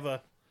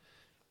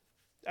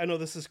 I know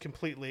this is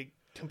completely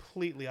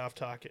off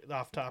topic,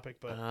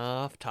 but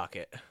off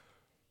topic.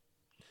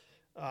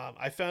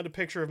 I found a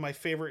picture of my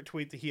favorite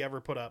tweet that he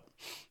ever put up.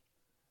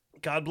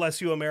 God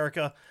bless you,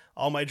 America.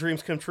 All my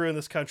dreams come true in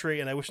this country,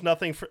 and I wish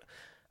nothing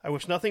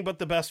but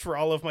the best for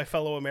all of my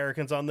fellow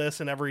Americans on this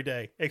and every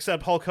day.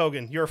 Except Hulk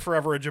Hogan, you're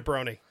forever a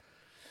jabroni.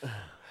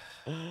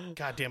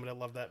 God damn it, I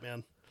love that,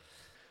 man.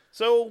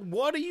 So,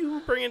 what are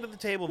you bringing to the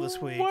table this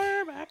week?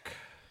 We're back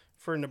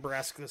For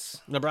Nebraska's.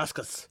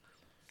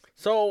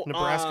 So,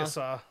 Nebraska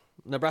Saw.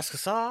 Nebraska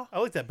Saw? I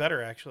like that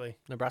better, actually.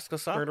 Nebraska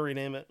Saw? We're going to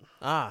rename it.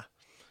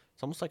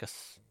 It's almost like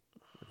it's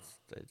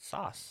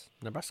sauce.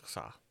 Nebraska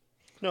Saw.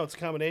 No, it's a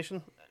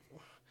combination.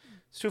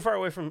 It's too far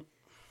away from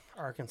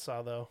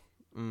Arkansas, though.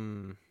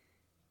 I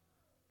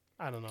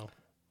don't know.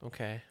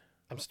 Okay.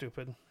 I'm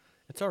stupid.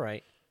 It's all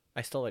right.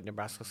 I still like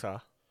Nebraska Saw.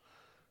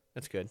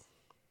 It's good.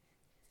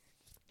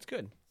 It's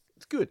good.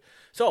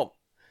 So,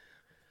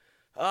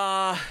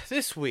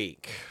 this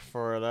week,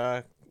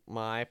 for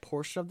my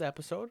portion of the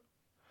episode,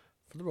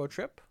 for the road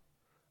trip,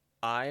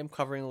 I am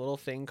covering a little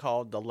thing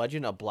called The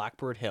Legend of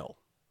Blackbird Hill.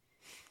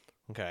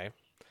 Okay.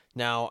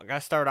 Now, I got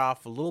to start off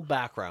with a little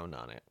background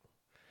on it,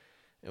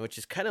 which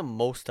is kind of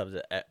most of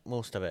it,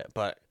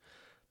 but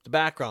the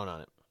background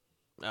on it.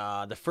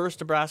 The first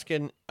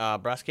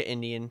Nebraska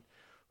Indian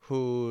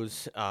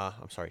who's,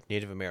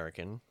 Native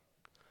American,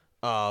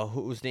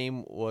 whose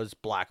name was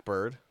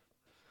Blackbird.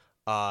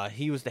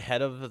 He was the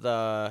head of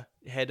the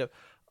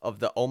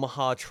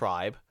Omaha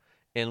tribe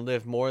and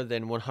lived more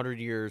than 100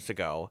 years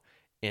ago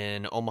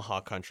in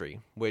Omaha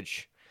country,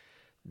 which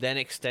then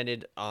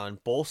extended on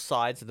both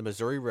sides of the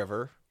Missouri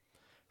River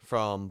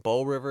from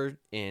Bow River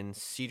in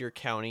Cedar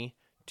County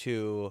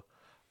to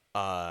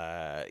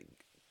Papalinon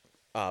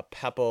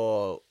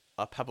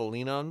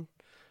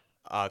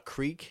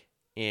Creek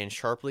in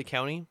Sharpley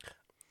County.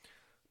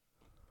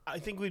 I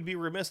think we'd be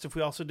remiss if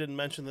we also didn't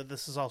mention that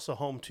this is also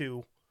home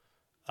to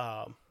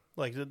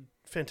the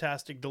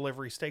fantastic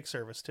delivery steak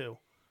service too.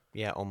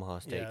 Yeah, Omaha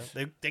Steaks.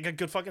 Yeah, they got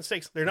good fucking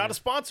steaks. They're not a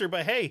sponsor,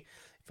 but hey,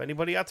 if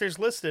anybody out there's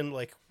listening,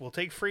 we'll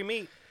take free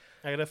meat.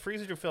 I got a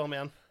freezer to fill,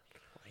 man.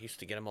 I used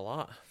to get them a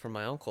lot from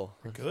my uncle.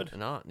 They're good.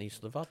 And aunt, and he used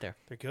to live out there.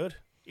 They're good.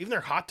 Even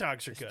their hot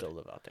dogs are good. Still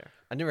live out there.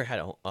 I never had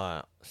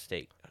a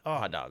steak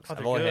hot dogs.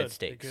 I've only had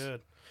steaks. They're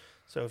good.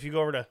 So if you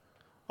go over to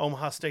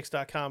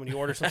omahasteaks.com and you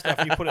order some stuff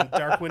and you put in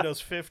Dark Windows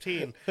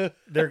 15,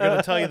 they're going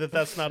to tell you that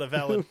that's not a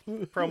valid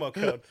promo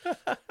code.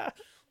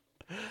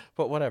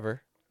 But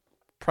whatever.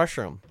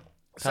 Pressure them.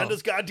 Send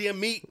us goddamn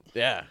meat.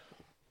 Yeah.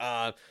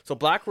 So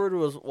Blackbird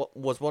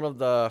was one of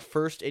the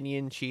first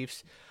Indian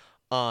chiefs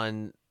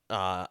on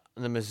the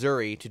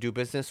Missouri to do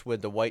business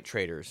with the white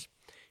traders.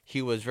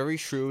 He was very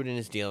shrewd in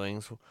his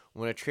dealings.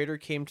 When a trader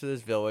came to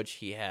this village,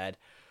 he had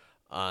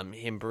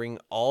him bring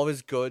all of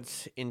his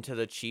goods into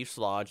the chief's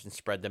lodge and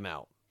spread them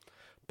out.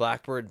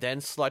 Blackbird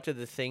then selected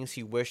the things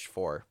he wished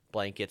for: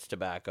 blankets,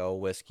 tobacco,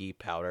 whiskey,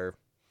 powder,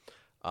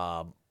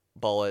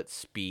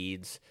 bullets,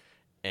 beads,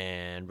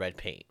 and red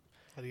paint.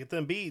 How do you get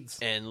them beads?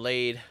 And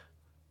laid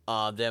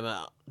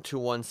them to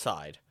one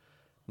side,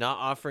 not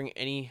offering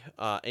any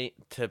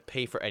to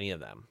pay for any of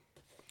them.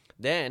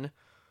 Then,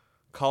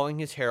 calling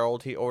his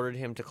herald, he ordered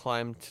him to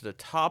climb to the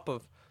top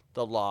of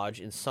the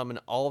lodge and summon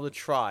all the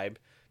tribe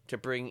to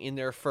bring in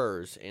their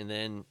furs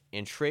and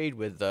trade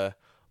with the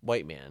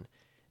white man.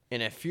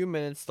 In a few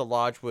minutes, the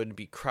lodge would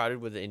be crowded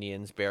with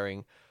Indians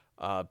bearing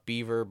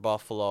beaver,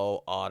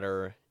 buffalo,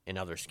 otter, and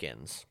other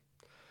skins.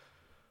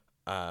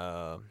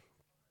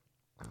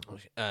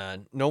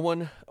 No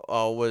one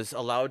was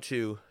allowed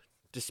to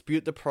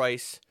dispute the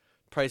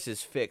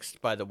prices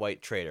fixed by the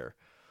white trader,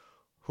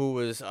 who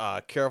was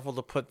careful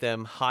to put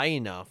them high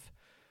enough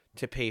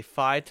to pay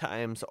 5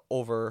 times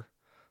over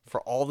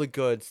for all the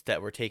goods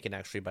that were taken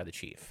actually by the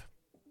chief.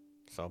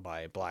 So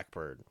by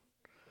Blackbird.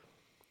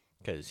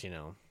 Because,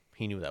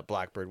 he knew that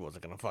Blackbird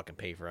wasn't going to fucking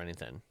pay for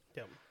anything.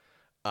 Yep.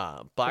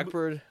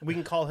 Blackbird... We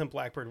can call him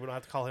Blackbird. We don't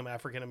have to call him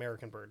African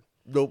American Bird.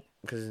 Nope,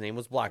 because his name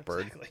was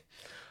Blackbird. Exactly.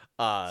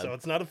 So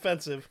it's not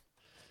offensive.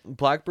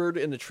 Blackbird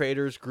and the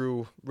traders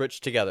grew rich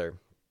together,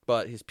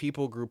 but his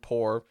people grew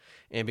poor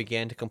and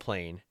began to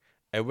complain.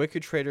 A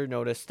wicked trader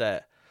noticed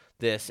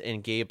this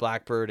and gave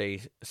Blackbird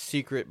a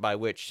secret by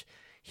which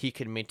he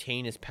could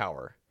maintain his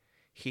power.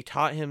 He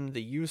taught him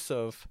the use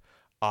of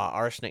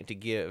arsenic to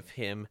give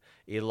him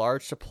a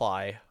large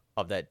supply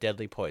of that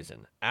deadly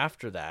poison.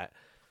 After that,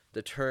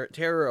 the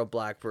terror of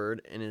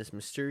Blackbird and his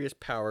mysterious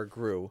power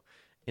grew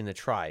in the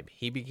tribe.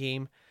 He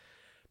became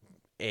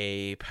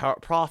a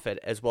prophet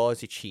as well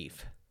as a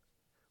chief.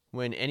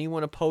 When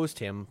anyone opposed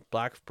him,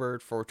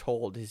 Blackbird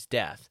foretold his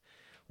death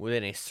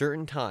within a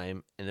certain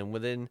time, and then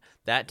within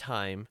that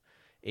time,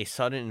 a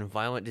sudden and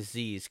violent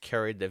disease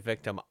carried the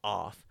victim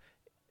off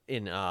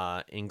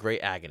in great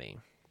agony.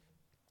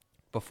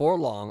 Before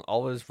long,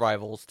 all his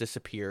rivals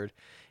disappeared,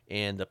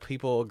 and the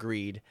people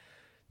agreed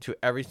to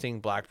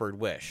everything Blackbird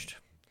wished.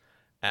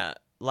 At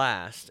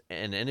last,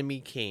 an enemy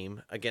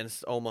came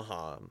against the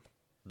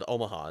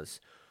Omahas,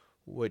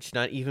 which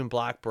not even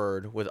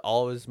Blackbird, with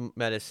all his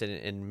medicine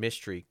and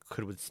mystery,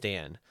 could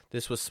withstand.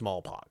 This was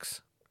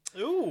smallpox.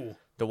 Ooh.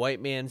 The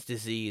white man's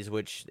disease,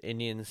 which the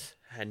Indians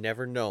had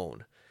never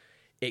known.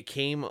 It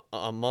came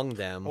among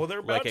them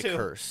like a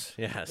curse.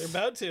 Yes. They're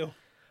about to.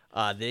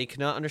 They could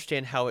not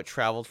understand how it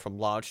traveled from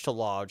lodge to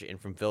lodge and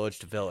from village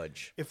to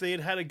village. If they had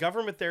had a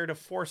government there to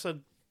force a...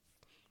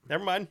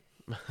 Never mind.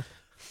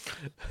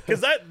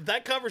 Because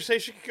that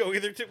conversation could go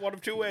either one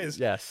of two ways.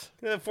 Yes.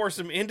 Force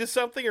them into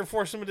something or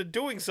force them into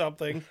doing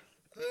something.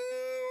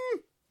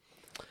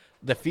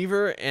 The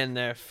fever and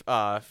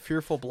the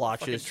fearful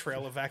blotches... Fucking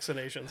trail of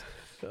vaccinations.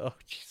 Oh,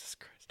 Jesus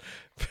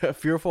Christ.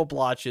 Fearful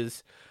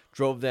blotches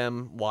drove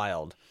them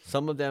wild.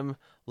 Some of them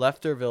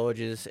left their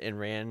villages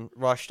and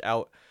rushed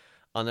out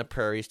on the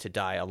prairies to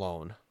die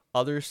alone.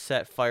 Others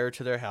set fire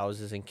to their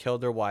houses and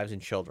killed their wives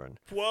and children.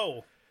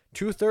 Whoa.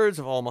 2/3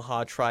 of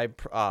Omaha tribe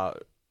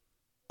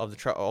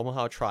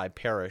Omaha tribe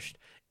perished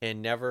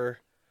and never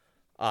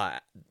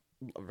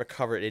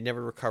recovered. It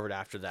never recovered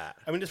after that.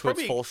 I mean, it's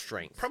probably its full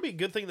strength. Probably a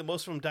good thing that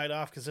most of them died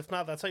off, because if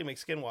not, that's how you make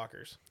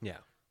skinwalkers. Yeah.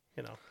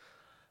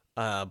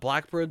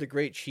 Blackbird, the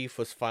great chief,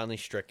 was finally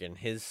stricken.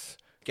 His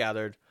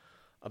gathered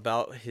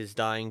about his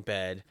dying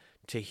bed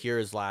to hear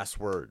his last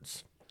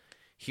words.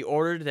 He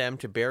ordered them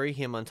to bury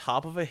him on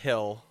top of a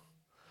hill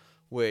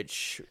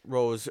which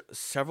rose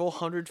several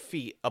hundred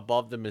feet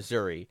above the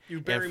Missouri.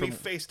 You bury me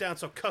face down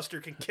so Custer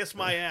can kiss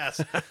my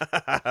ass.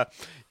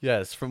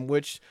 Yes, from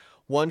which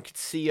one could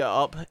see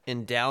up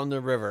and down the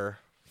river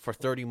for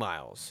 30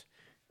 miles.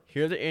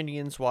 Here the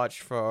Indians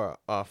watched for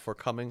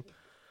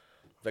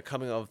the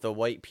coming of the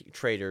white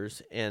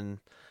traders, and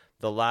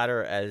the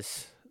latter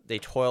as they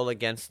toiled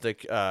against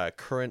the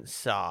current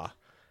saw.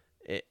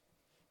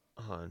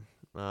 Hold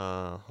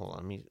on.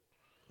 Let me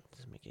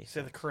make a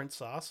Say the current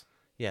sauce?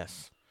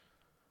 Yes.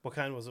 What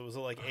kind was it? Was it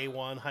like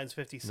A1, Heinz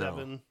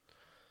 57?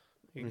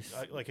 No.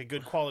 Like a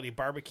good quality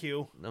barbecue?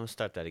 I'm going to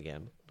start that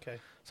again. Okay.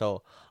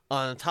 So,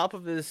 on top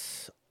of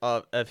this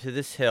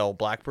hill,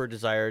 Blackbird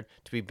desired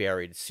to be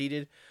buried,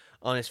 seated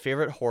on his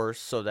favorite horse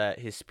so that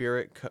his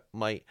spirit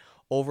might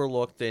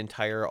overlook the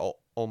entire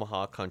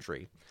Omaha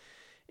country,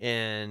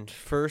 and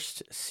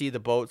first see the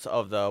boats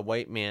of the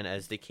white man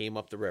as they came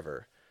up the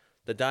river.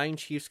 The dying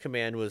chief's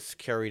command was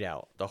carried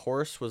out. The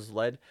horse was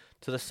led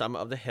to the summit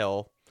of the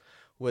hill,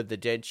 with the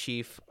dead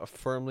chief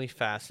firmly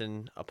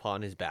fastened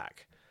upon his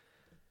back.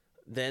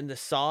 Then the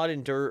sod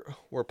and dirt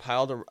were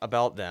piled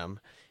about them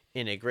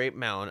in a great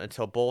mound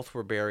until both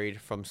were buried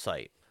from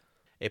sight.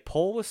 A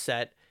pole was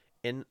set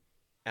in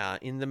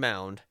the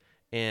mound,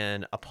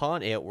 and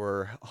upon it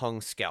were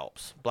hung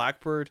scalps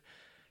Blackbird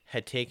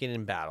had taken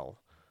in battle.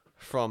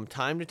 From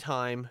time to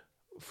time,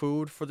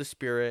 food for the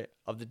spirit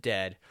of the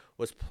dead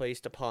was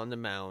placed upon the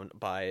mound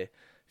by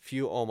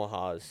few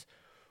Omahas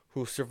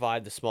who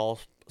survived the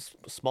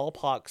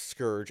smallpox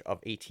scourge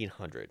of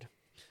 1800.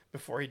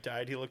 Before he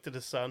died, he looked at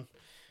his son.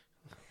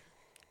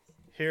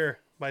 Here,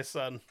 my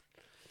son,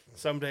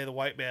 someday the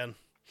white man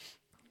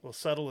will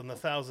settle in the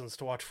thousands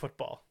to watch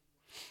football.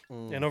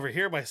 And over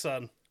here, my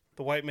son,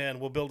 the white man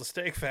will build a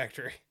steak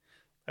factory.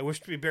 I wish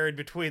to be buried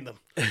between them.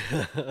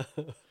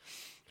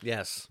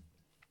 Yes.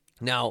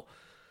 Now,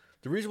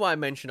 the reason why I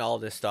mention all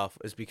this stuff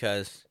is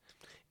because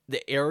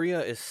the area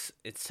it's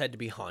said to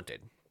be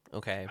haunted.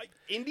 Okay.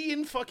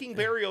 Indian fucking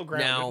burial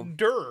ground.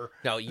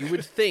 Now you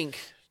would think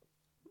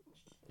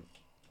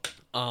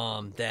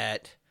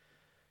that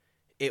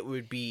it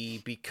would be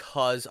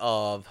because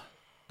of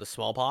the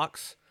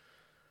smallpox,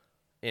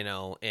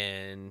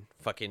 and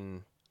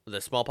fucking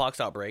the smallpox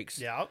outbreaks.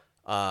 Yeah.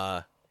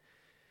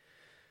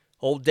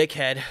 Old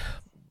dickhead,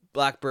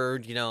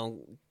 Blackbird,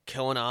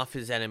 killing off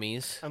his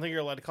enemies. I don't think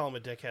you're allowed to call him a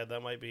dickhead.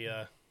 That might be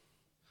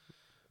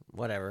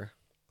Whatever.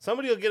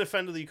 Somebody will get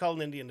offended that you call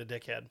an Indian a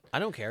dickhead. I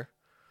don't care.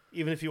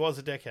 Even if he was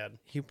a dickhead.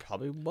 He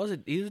probably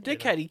wasn't. He was a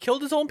dickhead. He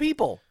killed his own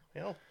people.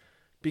 Yeah.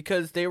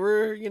 Because they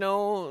were,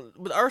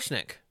 with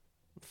arsenic.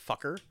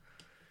 Fucker.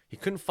 He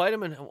couldn't fight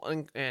him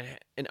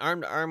in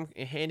arm-to-arm,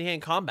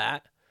 hand-to-hand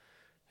combat.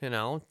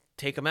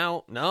 Take him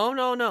out.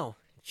 No.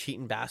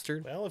 Cheating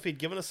bastard. Well, if he'd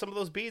given us some of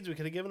those beads, we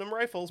could have given him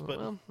rifles, but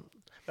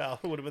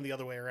it would have been the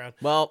other way around.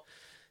 Well,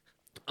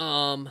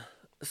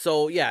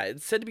 so yeah,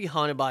 it's said to be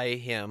haunted by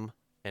him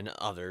and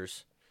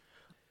others.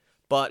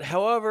 But,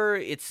 however,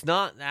 it's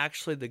not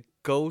actually the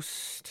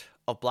ghost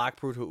of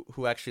Blackbird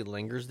who actually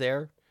lingers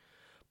there,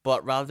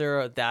 but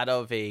rather that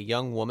of a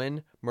young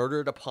woman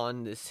murdered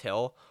upon this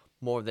hill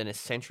more than a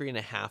century and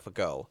a half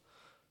ago.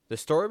 The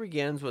story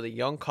begins with a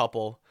young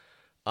couple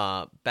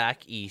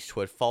back east who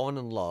had fallen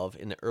in love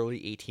in the early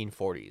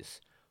 1840s.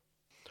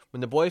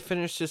 When the boy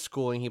finished his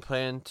schooling, he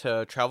planned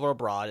to travel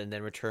abroad and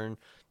then return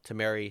to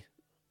marry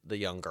the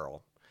young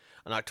girl.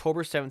 On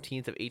October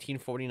 17th of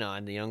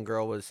 1849, the young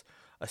girl was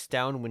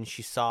astounded when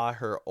she saw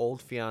her old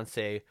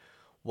fiancé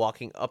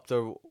walking up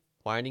the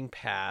winding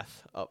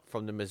path up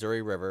from the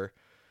Missouri River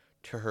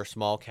to her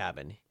small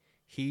cabin.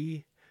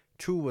 He,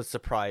 too, was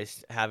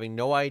surprised, having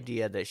no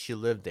idea that she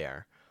lived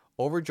there.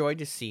 Overjoyed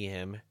to see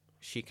him,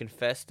 she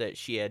confessed that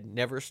she had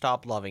never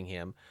stopped loving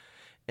him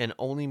and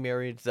only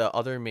married the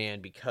other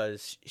man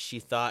because she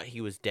thought he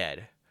was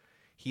dead.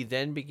 He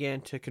then began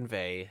to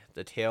convey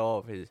the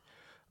tale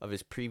of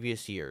his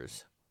previous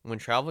years. When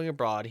traveling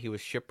abroad, he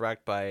was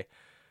shipwrecked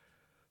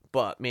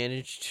but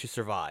managed to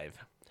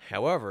survive.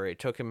 However, it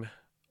took him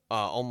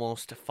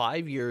almost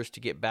 5 years to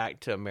get back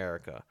to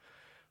America.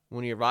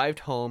 When he arrived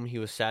home, he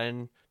was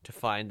saddened to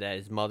find that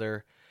his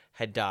mother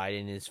had died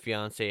and his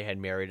fiancée had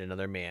married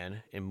another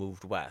man and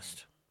moved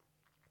west.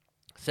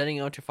 Setting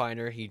out to find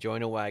her, he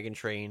joined a wagon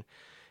train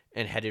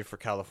and headed for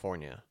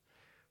California.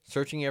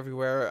 Searching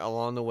everywhere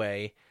along the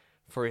way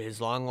for his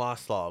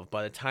long-lost love,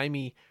 by the time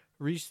he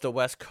reached the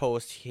west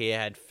coast, he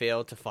had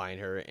failed to find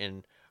her,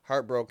 and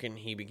heartbroken,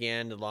 he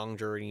began the long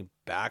journey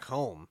back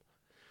home,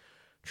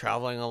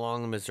 traveling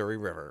along the Missouri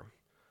River.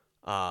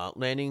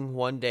 Landing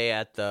one day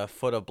at the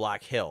foot of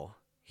Black Hill,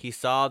 he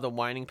saw the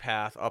winding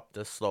path up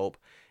the slope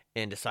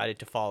and decided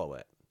to follow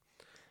it.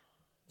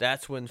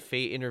 That's when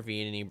fate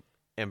intervened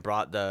and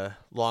brought the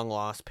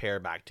long-lost pair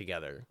back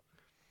together.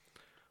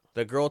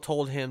 The girl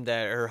told him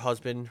that her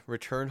husband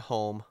returned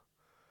home,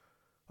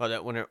 or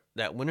that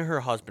when her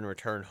husband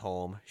returned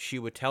home, she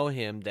would tell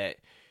him that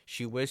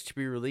she wished to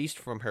be released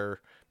from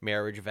her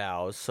marriage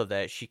vows so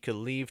that they could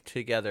leave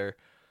together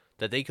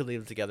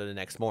the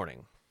next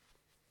morning.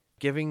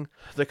 Giving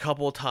the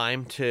couple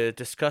time to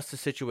discuss the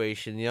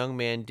situation, the young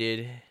man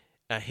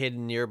hid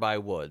in nearby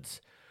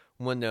woods.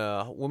 When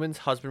the woman's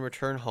husband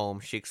returned home,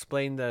 she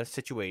explained the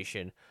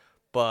situation,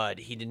 but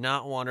he did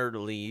not want her to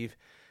leave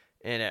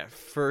and at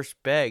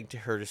first begged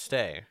her to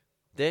stay.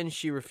 Then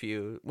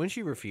when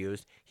she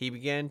refused, he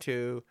began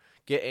to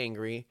get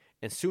angry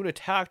and soon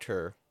attacked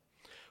her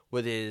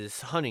with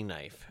his hunting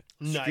knife.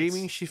 Nice.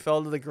 Screaming, she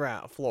fell to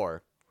the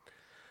floor.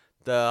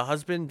 The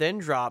husband then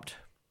dropped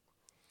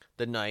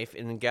the knife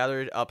and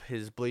gathered up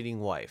his bleeding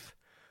wife.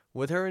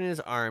 With her in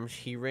his arms,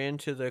 he ran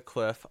to the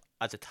cliff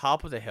at the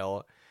top of the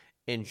hill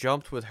and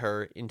jumped with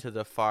her into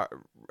the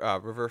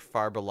river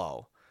far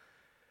below.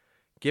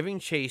 Giving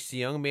chase, the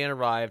young man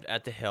arrived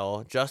at the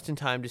hill just in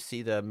time to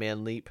see the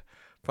man leap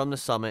from the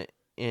summit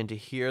and to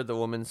hear the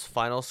woman's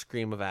final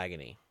scream of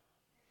agony.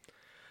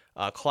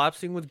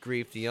 Collapsing with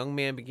grief, the young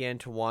man began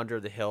to wander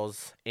the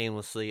hills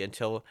aimlessly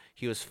until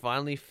he was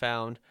finally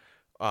found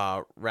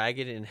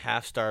ragged and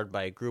half-starved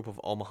by a group of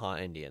Omaha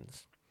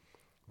Indians.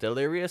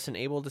 Delirious and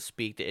able to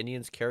speak, the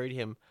Indians carried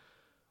him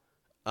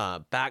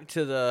back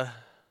to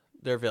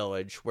their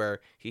village, where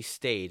he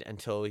stayed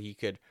until he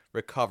could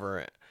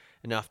recover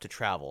enough to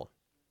travel.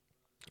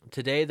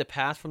 Today, the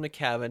path from the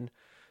cabin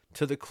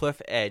to the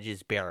cliff edge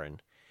is barren.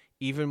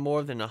 Even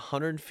more than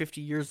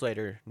 150 years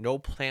later, no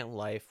plant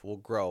life will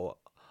grow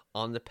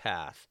on the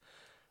path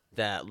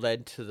that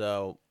led to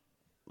the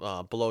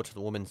below to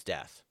the woman's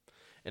death.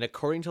 And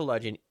according to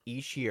legend,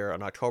 each year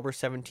on October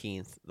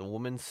 17th, the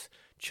woman's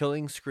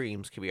chilling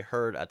screams can be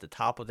heard at the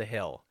top of the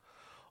hill.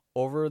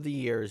 Over the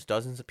years,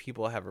 dozens of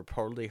people have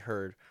reportedly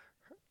heard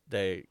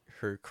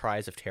her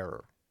cries of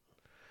terror.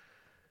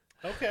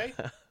 Okay.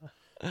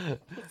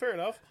 Fair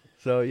enough.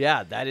 So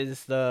yeah, that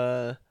is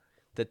the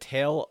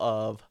tale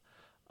of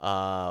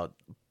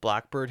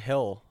Blackbird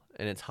Hill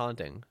and its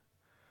haunting.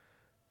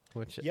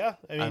 Which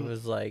I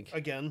was like,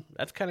 again,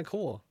 that's kind of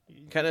cool.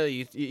 Kind of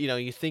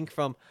you think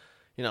from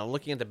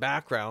looking at the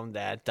background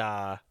that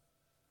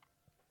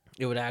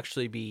it would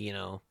actually be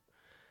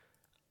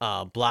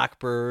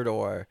Blackbird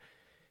or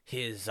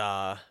his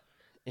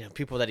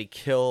people that he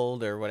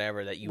killed or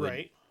whatever that you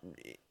would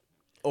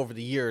over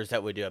the years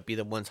that would be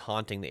the ones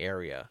haunting the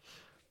area.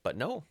 But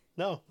no,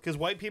 because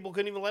white people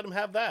couldn't even let him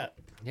have that.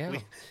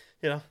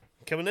 Yeah,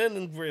 coming in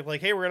and we're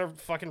like, hey, we're gonna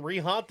fucking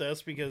re-haunt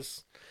this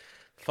because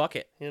Fuck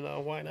it.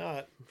 Why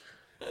not?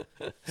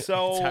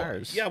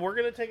 So, yeah, we're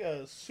going to take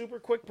a super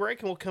quick break,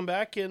 and we'll come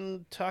back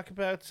and talk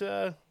about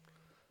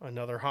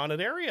another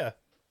haunted area.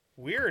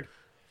 Weird.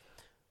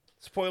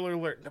 Spoiler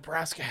alert,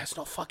 Nebraska has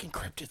no fucking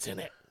cryptids in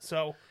it.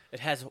 So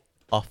it has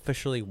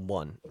officially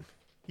one.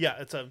 Yeah,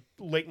 it's a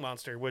lake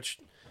monster, which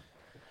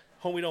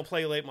we don't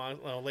play lake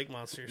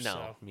monsters. No,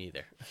 so. me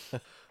either.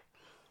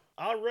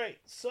 All right,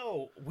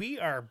 so we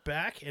are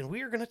back, and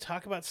we are going to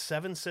talk about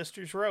Seven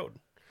Sisters Road.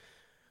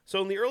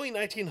 So in the early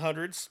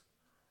 1900s,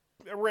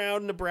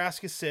 around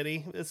Nebraska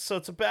City, it's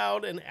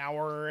about an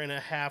hour and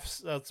a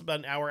half. It's about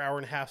an hour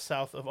and a half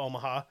south of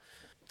Omaha.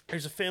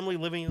 There's a family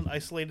living in an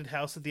isolated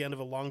house at the end of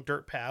a long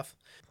dirt path.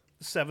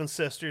 7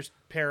 sisters,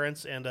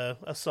 parents, and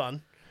a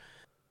son.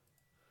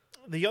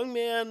 The young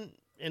man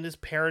and his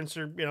parents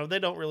are, they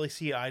don't really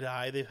see eye to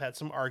eye. They've had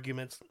some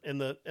arguments in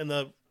the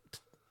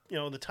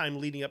the time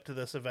leading up to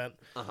this event.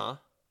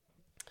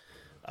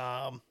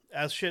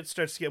 As shit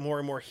starts to get more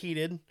and more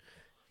heated,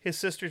 his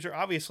sisters are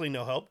obviously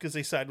no help because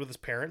they side with his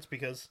parents,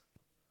 because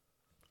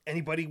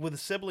anybody with a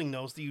sibling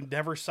knows that you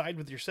never side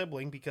with your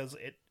sibling because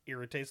it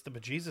irritates the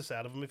bejesus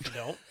out of them if you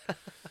don't.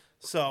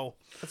 So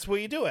that's the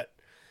way you do it.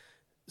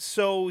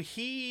 So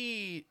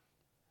he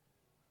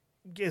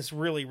is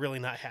really, really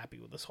not happy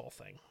with this whole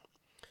thing.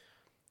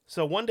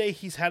 So one day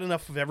he's had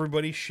enough of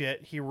everybody's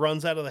shit. He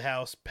runs out of the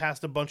house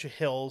past a bunch of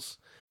hills.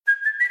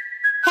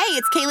 Hey,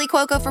 it's Kaylee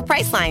Cuoco for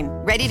Priceline.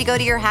 Ready to go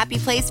to your happy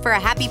place for a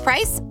happy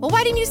price? Well,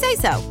 why didn't you say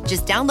so?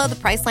 Just download the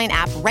Priceline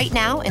app right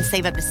now and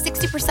save up to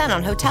 60%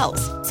 on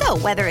hotels. So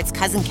whether it's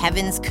Cousin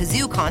Kevin's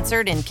Kazoo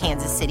Concert in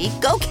Kansas City,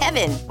 go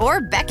Kevin,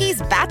 or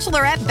Becky's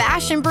Bachelorette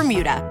Bash in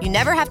Bermuda, you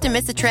never have to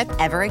miss a trip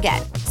ever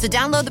again. So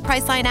download the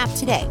Priceline app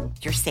today.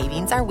 Your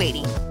savings are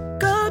waiting.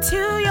 Go to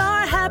your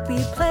happy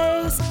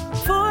place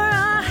for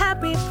a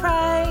happy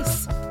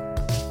price.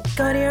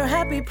 Go to your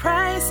happy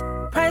price,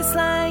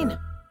 Priceline.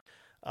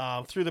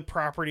 Through the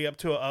property up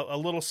to a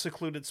little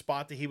secluded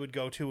spot that he would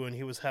go to when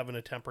he was having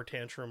a temper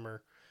tantrum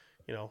or,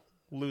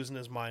 losing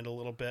his mind a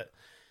little bit,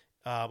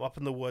 up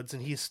in the woods.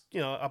 And he's,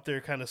 up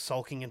there kind of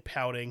sulking and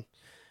pouting.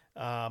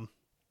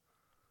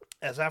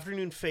 As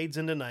afternoon fades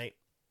into night,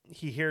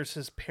 he hears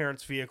his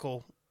parents'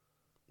 vehicle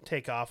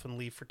take off and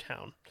leave for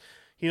town.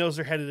 He knows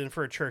they're headed in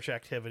for a church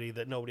activity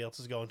that nobody else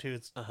is going to.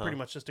 It's pretty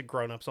much just a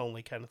grown-ups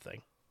only kind of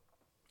thing.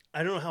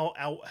 I don't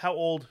know how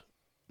old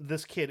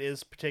this kid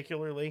is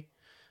particularly.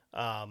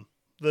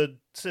 The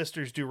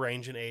sisters do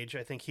range in age.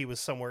 I think he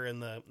was somewhere in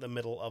the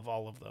middle of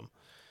all of them.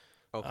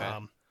 Okay.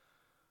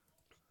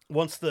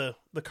 Once the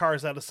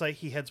car's out of sight,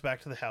 he heads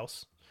back to the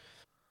house.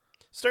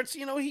 Starts,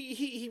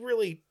 he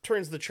really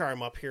turns the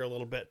charm up here a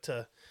little bit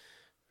to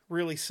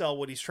really sell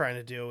what he's trying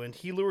to do. And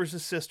he lures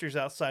his sisters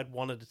outside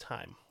one at a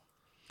time.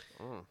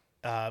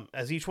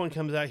 As each one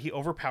comes out, he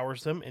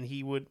overpowers them, and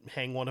he would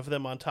hang one of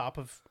them on top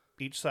of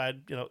each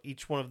side,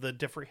 each one of the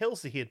different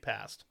hills that he had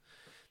passed.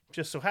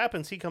 Just so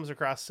happens he comes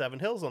across 7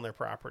 hills on their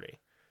property.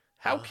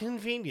 How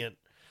convenient.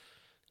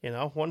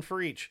 One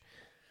for each.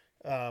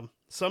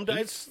 Some died...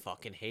 He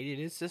fucking hated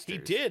his sisters. He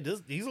did.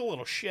 He's a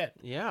little shit.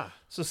 Yeah.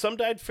 So some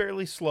died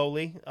fairly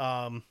slowly,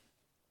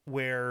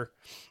 where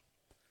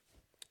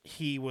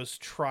he was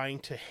trying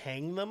to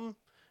hang them.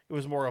 It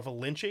was more of a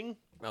lynching,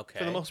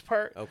 for the most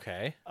part.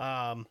 Okay.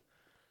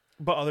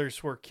 But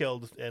others were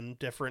killed in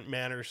different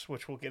manners,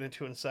 which we'll get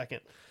into in a second.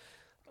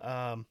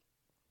 A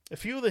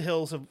few of the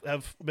hills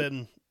have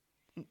been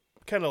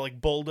kind of like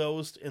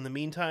bulldozed in the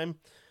meantime,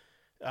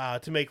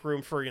 to make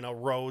room for,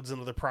 roads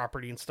and other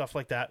property and stuff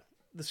like that.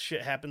 This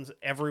shit happens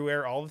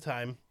everywhere all the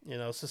time.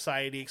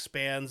 Society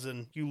expands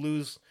and you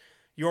lose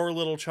your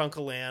little chunk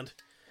of land,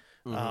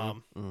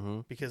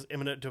 because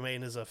eminent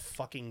domain is a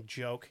fucking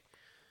joke.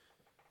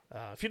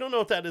 If you don't know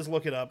what that is,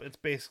 look it up. It's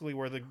basically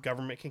where the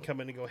government can come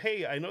in and go,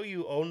 hey, I know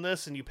you own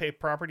this and you pay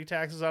property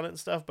taxes on it and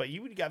stuff, but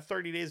you got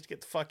 30 days to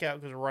get the fuck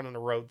out because we're running a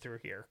road through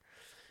here.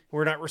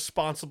 We're not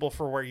responsible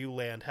for where you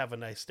land. Have a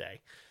nice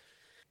day.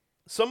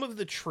 Some of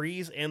the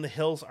trees and the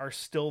hills are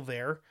still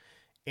there,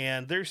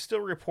 and there's still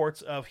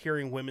reports of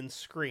hearing women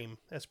scream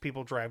as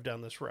people drive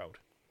down this road.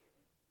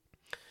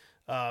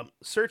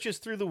 Searches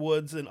through the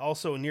woods and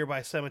also a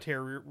nearby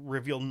cemetery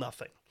reveal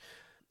nothing.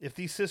 If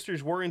these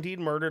sisters were indeed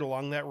murdered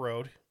along that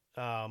road,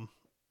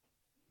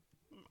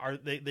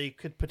 they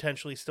could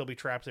potentially still be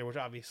trapped there, which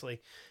obviously,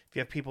 if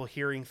you have people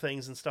hearing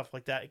things and stuff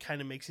like that, it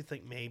kind of makes you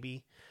think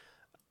maybe.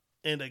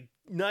 And a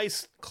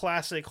nice,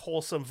 classic,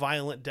 wholesome,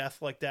 violent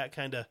death like that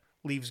kind of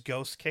leaves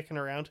ghosts kicking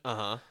around.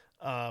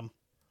 So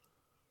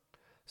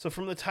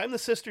from the time the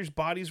sisters'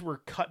 bodies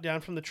were cut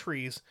down from the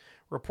trees,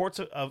 reports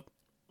of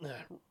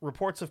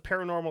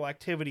paranormal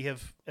activity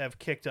have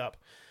kicked up,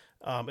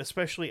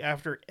 especially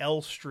after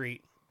L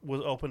Street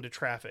was open to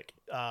traffic.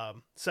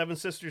 Seven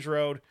Sisters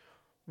Road,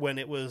 when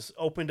it was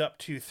opened up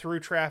to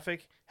through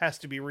traffic, has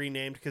to be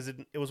renamed because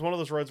it was one of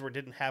those roads where it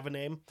didn't have a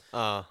name.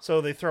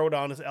 So they throw it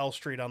on as L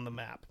Street on the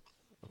map.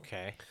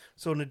 Okay.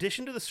 So in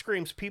addition to the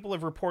screams, people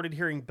have reported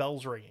hearing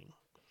bells ringing.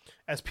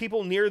 As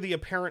people near the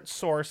apparent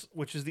source,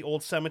 which is the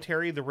old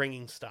cemetery, the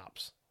ringing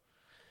stops.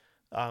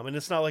 And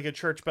it's not like a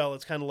church bell.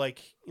 It's kind of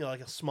like,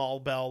 like a small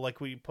bell, like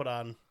we put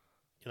on,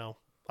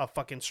 a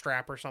fucking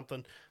strap or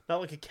something. Not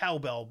like a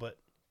cowbell, but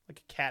like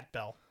a cat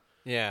bell.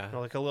 Yeah.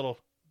 Like a little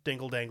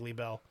dingle-dangly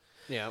bell.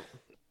 Yeah.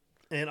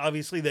 And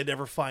obviously they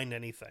never find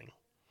anything.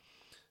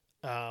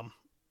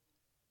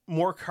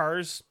 More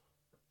cars.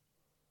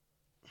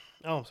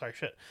 Oh, I'm sorry,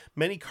 shit.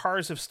 Many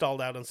cars have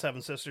stalled out on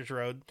Seven Sisters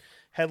Road.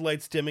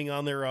 Headlights dimming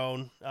on their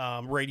own.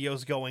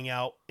 Radios going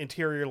out.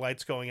 Interior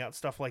lights going out.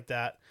 Stuff like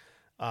that.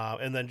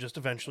 And then just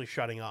eventually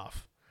shutting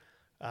off.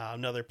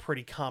 Another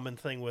pretty common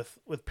thing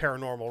with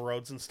paranormal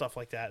roads and stuff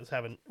like that is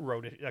having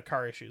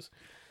car issues.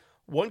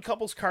 One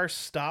couple's car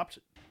stopped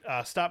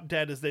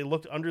dead as they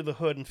looked under the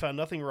hood and found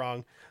nothing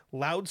wrong.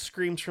 Loud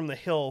screams from the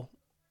hill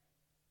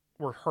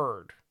were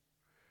heard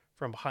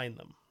from behind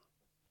them.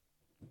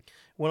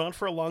 Went on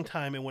for a long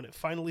time, and when it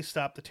finally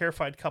stopped, the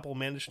terrified couple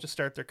managed to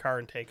start their car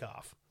and take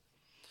off.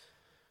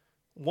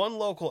 One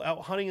local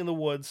out hunting in the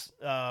woods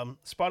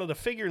spotted a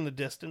figure in the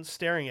distance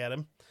staring at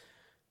him,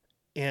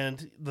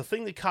 and the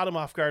thing that caught him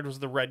off guard was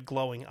the red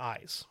glowing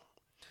eyes.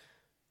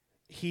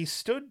 He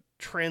stood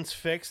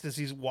transfixed as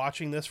he's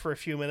watching this for a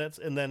few minutes,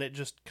 and then it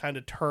just kind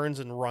of turns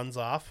and runs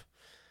off.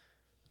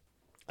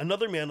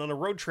 Another man on a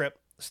road trip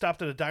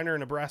stopped at a diner in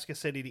Nebraska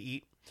City to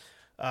eat.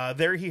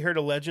 There he heard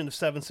a legend of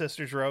Seven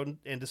Sisters Road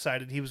and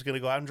decided he was going to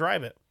go out and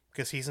drive it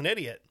because he's an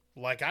idiot,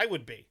 like I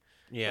would be.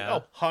 Yeah.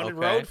 Oh, haunted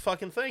road?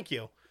 Fucking thank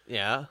you.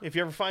 Yeah. If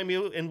you ever find me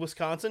in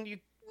Wisconsin, you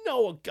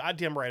know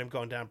goddamn right I'm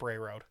going down Bray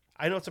Road.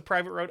 I know it's a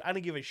private road. I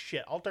don't give a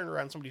shit. I'll turn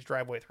around somebody's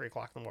driveway at 3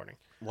 o'clock in the morning.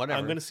 Whatever.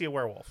 I'm going to see a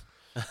werewolf.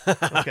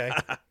 Okay.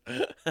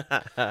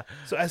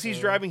 So as he's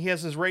driving, he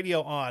has his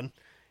radio on,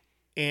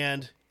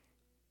 and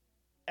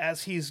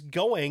as he's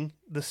going,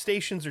 the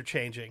stations are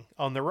changing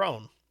on their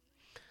own.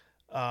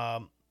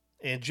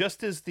 And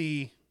just as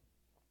the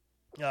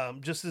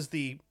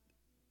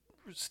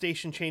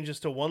station changes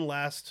to one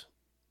last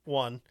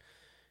one,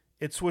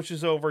 it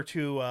switches over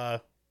to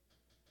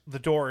the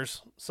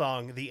Doors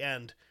song, "The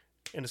End,"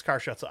 and his car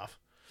shuts off.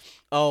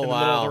 Oh, in the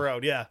middle of the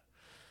road, yeah.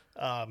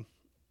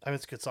 I mean,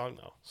 it's a good song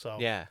though, so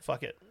yeah,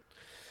 fuck it.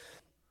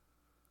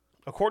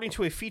 According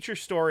to a feature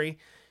story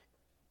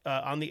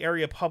on the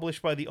area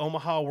published by the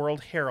Omaha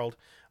World Herald,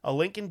 a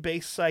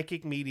Lincoln-based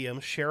psychic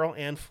medium, Cheryl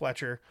Ann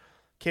Fletcher,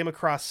 came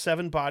across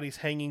 7 bodies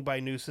hanging by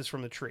nooses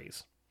from the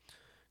trees.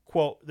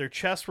 Quote, their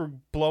chests were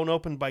blown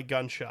open by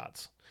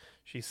gunshots,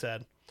 she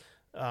said.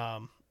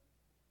 And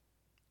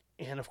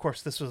of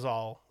course, this was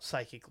all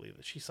psychically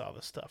that she saw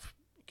this stuff.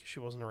 She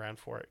wasn't around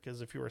for it,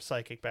 because if you were a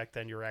psychic back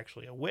then, you were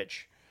actually a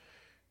witch,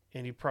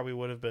 and you probably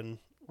would have been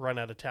run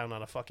out of town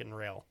on a fucking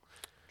rail.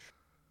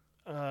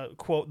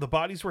 Quote, the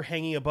bodies were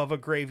hanging above a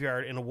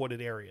graveyard in a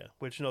wooded area,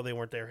 which, no, they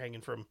weren't. They were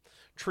hanging from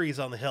trees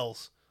on the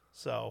hills.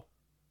 So,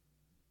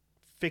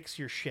 fix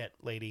your shit,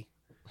 lady.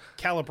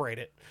 Calibrate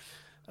it.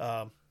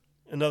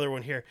 Another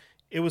one here.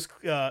 It was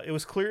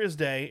clear as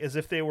day, as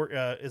if they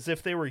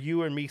were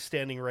you and me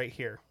standing right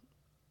here,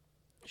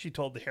 she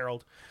told the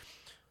Herald.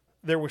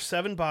 There were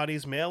 7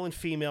 bodies, male and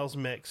females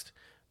mixed.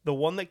 The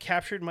one that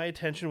captured my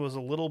attention was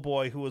a little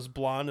boy who was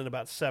blonde and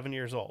about 7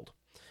 years old.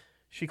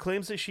 She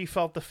claims that she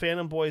felt the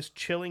Phantom Boy's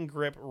chilling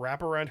grip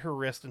wrap around her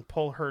wrist and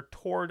pull her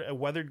toward a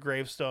weathered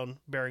gravestone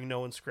bearing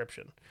no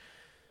inscription.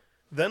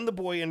 Then the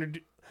boy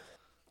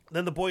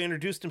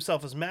introduced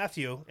himself as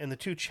Matthew, and the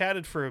two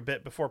chatted for a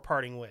bit before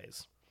parting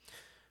ways.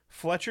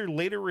 Fletcher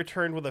later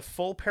returned with a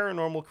full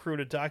paranormal crew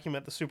to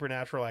document the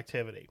supernatural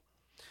activity.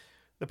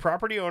 The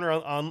property owner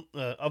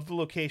of the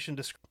location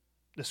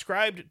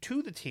described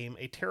to the team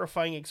a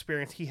terrifying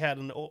experience he had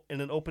in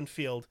an open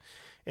field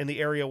in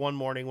the area one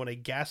morning when a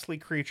ghastly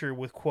creature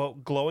with,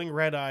 quote, glowing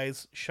red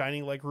eyes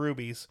shining like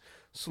rubies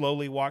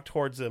slowly walked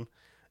towards him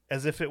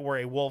as if it were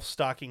a wolf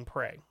stalking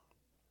prey.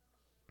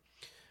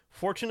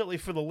 Fortunately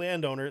for the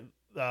landowner,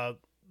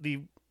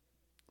 the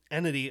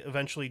entity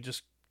eventually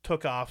just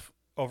took off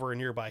over a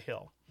nearby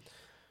hill.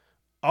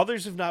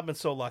 Others have not been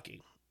so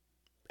lucky.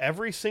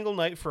 Every single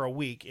night for a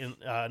week in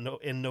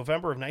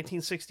November of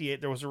 1968,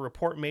 there was a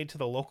report made to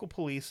the local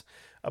police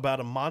about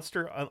a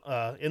monster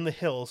in the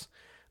hills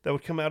that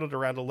would come out at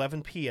around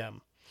 11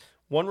 p.m.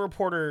 One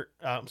report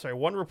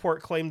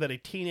claimed that a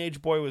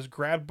teenage boy was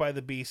grabbed by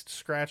the beast,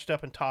 scratched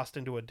up, and tossed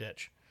into a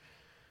ditch.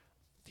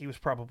 He was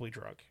probably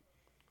drunk.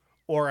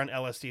 Or on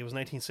LSD. It was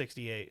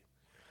 1968.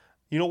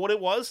 You know what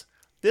it was?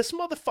 This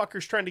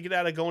motherfucker's trying to get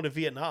out of going to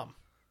Vietnam.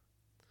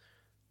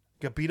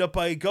 Got beat up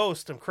by a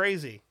ghost. I'm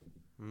crazy.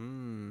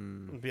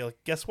 And be like,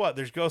 guess what?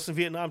 There's ghosts in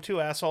Vietnam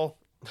too, asshole.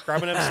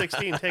 Grab an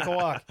M16, take a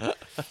walk.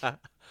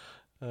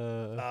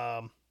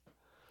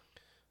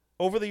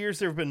 Over the years,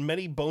 there have been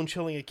many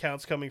bone-chilling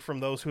accounts coming from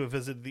those who have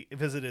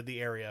visited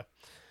the area.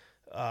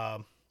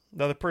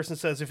 Another person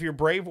says, if you're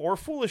brave or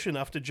foolish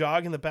enough to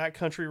jog in the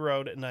backcountry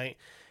road at night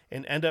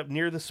and end up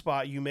near the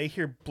spot, you may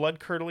hear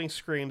blood-curdling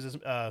screams,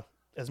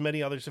 as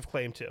many others have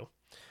claimed to.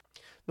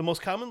 The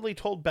most commonly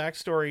told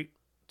backstory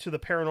to the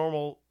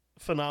paranormal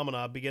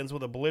phenomena begins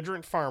with a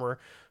belligerent farmer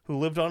who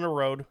lived on a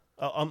road.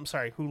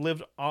 Who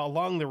lived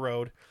along the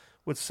road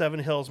with 7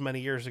 hills many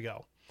years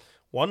ago.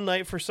 One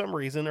night, for some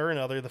reason or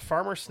another, the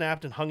farmer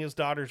snapped and hung his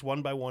daughters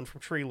one by one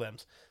from tree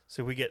limbs.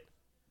 So we get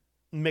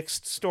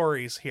mixed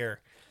stories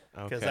here,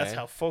 because that's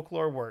how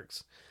folklore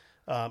works.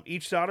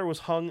 Each daughter was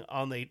hung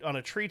on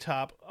a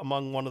treetop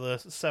among one of the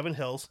 7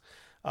 hills,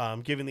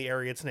 giving the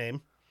area its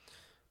name.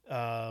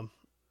 And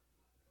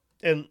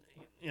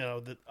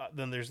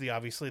then there's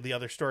obviously the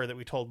other story that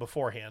we told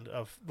beforehand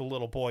of the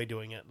little boy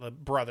doing it, the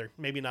brother,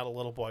 maybe not a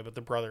little boy, but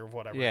the brother of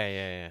whatever.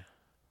 Yeah.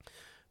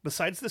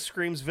 Besides the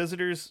screams,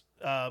 visitors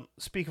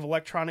speak of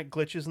electronic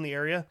glitches in the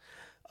area,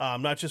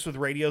 not just with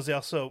radios. They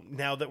also,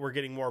 now that we're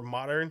getting more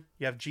modern,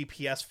 you have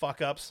GPS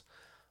fuck-ups,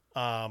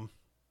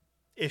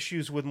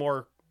 issues with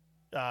more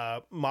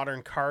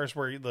modern cars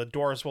where the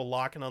doors will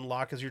lock and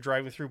unlock as you're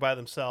driving through by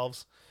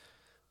themselves,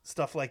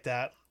 stuff like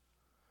that.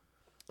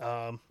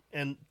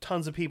 And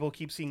tons of people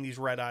keep seeing these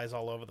red eyes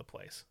all over the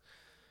place.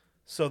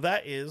 So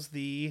that is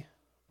the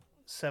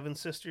Seven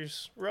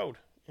Sisters Road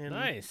in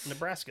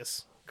Nebraska.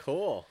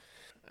 Cool.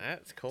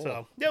 That's cool.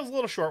 So yeah, it was a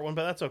little short one,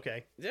 but that's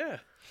okay. Yeah,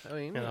 I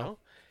mean, you know,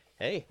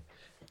 hey,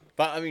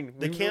 but I mean,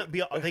 they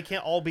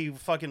can't all be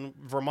fucking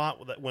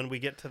Vermont when we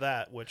get to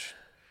that. Which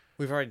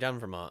we've already done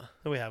Vermont.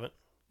 No, we haven't.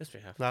 Yes, we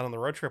have. Not on the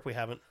road trip. We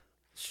haven't.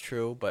 It's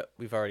true, but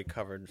we've already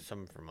covered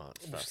some Vermont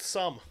stuff.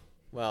 Some.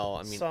 Well,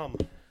 I mean, some.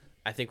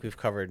 I think we've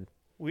covered.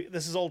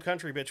 This is old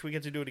country, bitch. We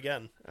get to do it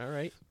again. All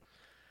right.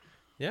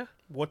 Yeah.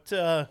 What?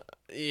 Yeah. What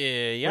do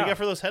you got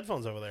for those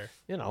headphones over there?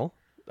 You know,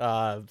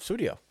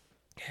 Studio.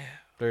 Yeah.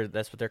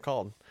 That's what they're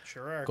called.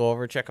 Sure are. Go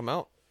over, check them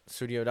out.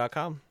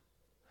 Studio.com.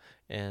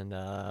 And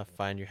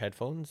find your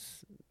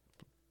headphones,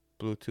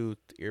 Bluetooth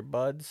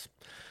earbuds,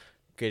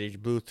 get a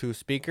Bluetooth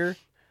speaker,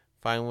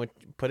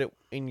 put it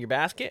in your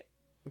basket,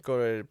 go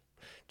to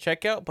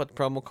checkout, put the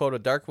promo code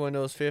of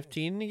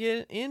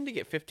DarkWindows15 to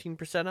get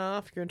 15%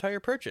 off your entire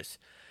purchase.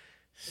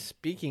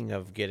 Speaking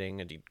of getting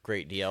a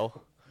great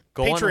deal,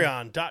 go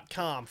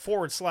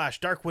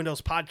Patreon.com/Dark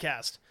Windows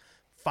Podcast.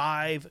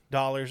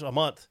 $5 a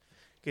month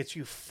gets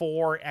you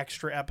 4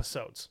 extra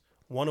episodes,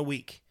 1 a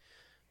week.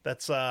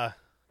 That's I'm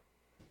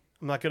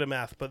not good at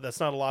math, but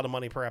that's not a lot of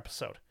money per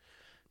episode.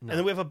 No. And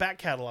then we have a back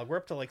catalog. We're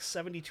up to like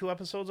 72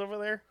 episodes over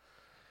there,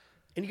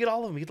 and you get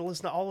all of them. You get to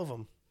listen to all of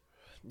them.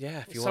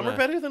 Yeah, if you some are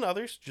better than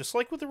others, just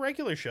like with the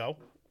regular show,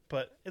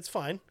 but it's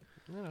fine.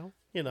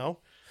 You know.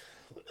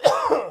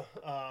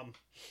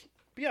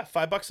 But yeah,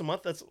 $5 a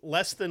month. That's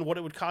less than what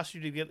it would cost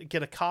you to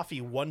get a coffee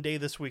one day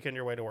this week on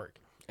your way to work.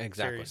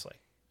 Exactly. Seriously.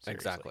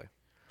 Exactly.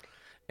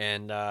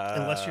 And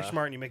unless you're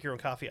smart and you make your own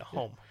coffee at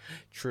home.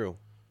 True.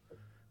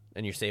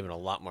 And you're saving a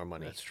lot more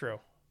money. That's true.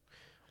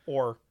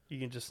 Or you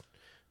can just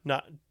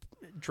not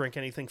drink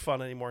anything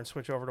fun anymore and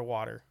switch over to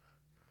water.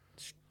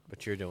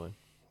 What you're doing.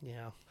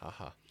 Yeah.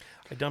 Haha.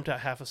 I dumped out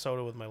half a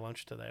soda with my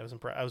lunch today.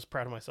 I was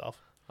proud of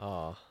myself.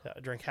 Oh. Yeah, I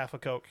drank half a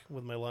Coke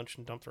with my lunch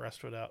and dumped the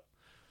rest of it out.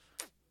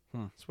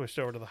 Switched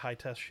over to the high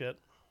test shit.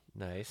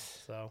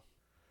 Nice. So.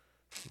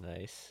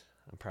 Nice.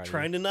 I'm proud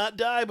trying of you. to not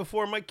die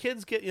before my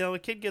kids get, the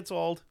kid gets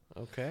old.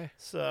 Okay.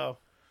 So.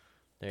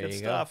 There good you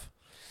stuff.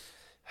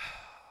 Go.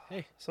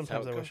 Hey.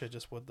 Sometimes I wish I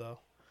just would, though.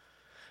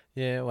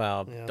 Yeah,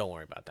 well, don't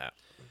worry about that.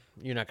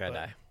 You're not going to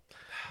die.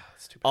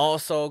 It's too bad.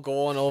 Also,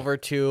 going over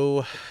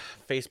to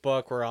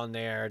Facebook, we're on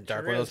there.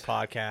 Dark Sure Windows is.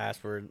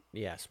 Podcast. We're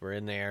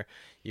in there.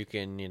 You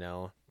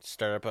can,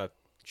 start up a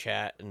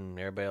chat and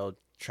everybody will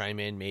chime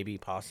in, maybe,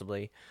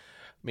 possibly.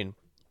 I mean,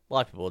 a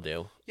lot of people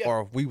do. Yeah.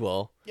 Or we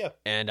will. Yeah.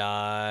 And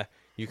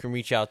you can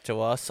reach out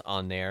to us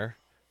on there.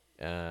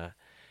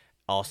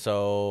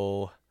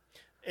 Also.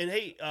 And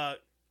hey,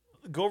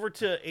 go over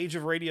to Age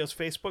of Radio's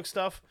Facebook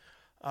stuff.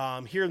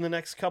 Here in the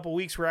next couple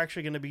weeks, we're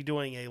actually going to be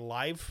doing a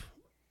live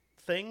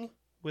thing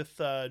with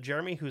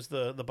Jeremy, who's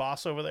the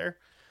boss over there.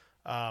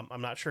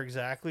 I'm not sure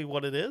exactly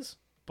what it is,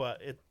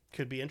 but it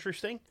could be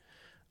interesting.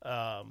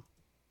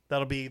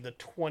 That'll be the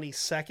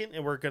 22nd,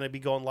 and we're going to be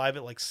going live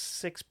at like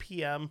 6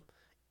 p.m.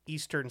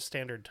 Eastern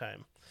Standard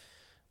Time.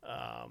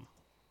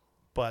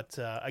 But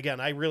again,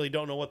 I really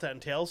don't know what that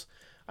entails.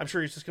 I'm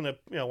sure he's just going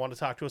to want to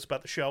talk to us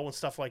about the show and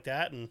stuff like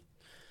that, and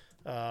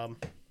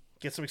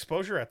get some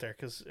exposure out there.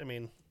 Because I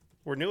mean,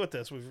 we're new at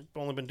this. We've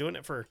only been doing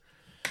it for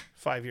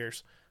 5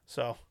 years,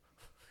 so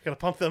got to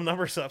pump them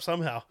numbers up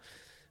somehow.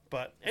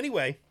 But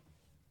anyway,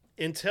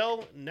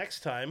 until next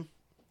time,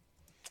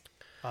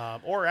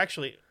 or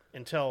actually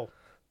until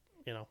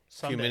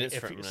Sunday. Few minutes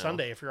from now.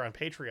 Sunday, if you're on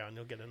Patreon,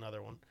 you'll get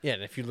another one. Yeah,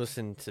 and if you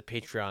listen to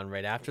Patreon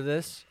right after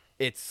this,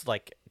 it's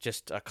like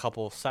just a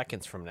couple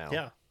seconds from now.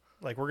 Yeah,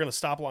 like we're gonna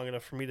stop long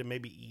enough for me to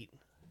maybe eat,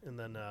 and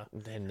then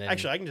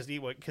actually I can just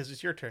eat because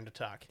it's your turn to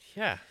talk.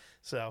 Yeah.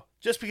 So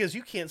just because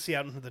you can't see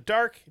out into the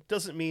dark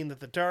doesn't mean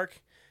that the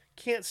dark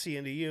can't see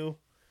into you.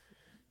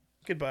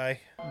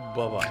 Goodbye.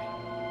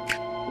 Bye-bye.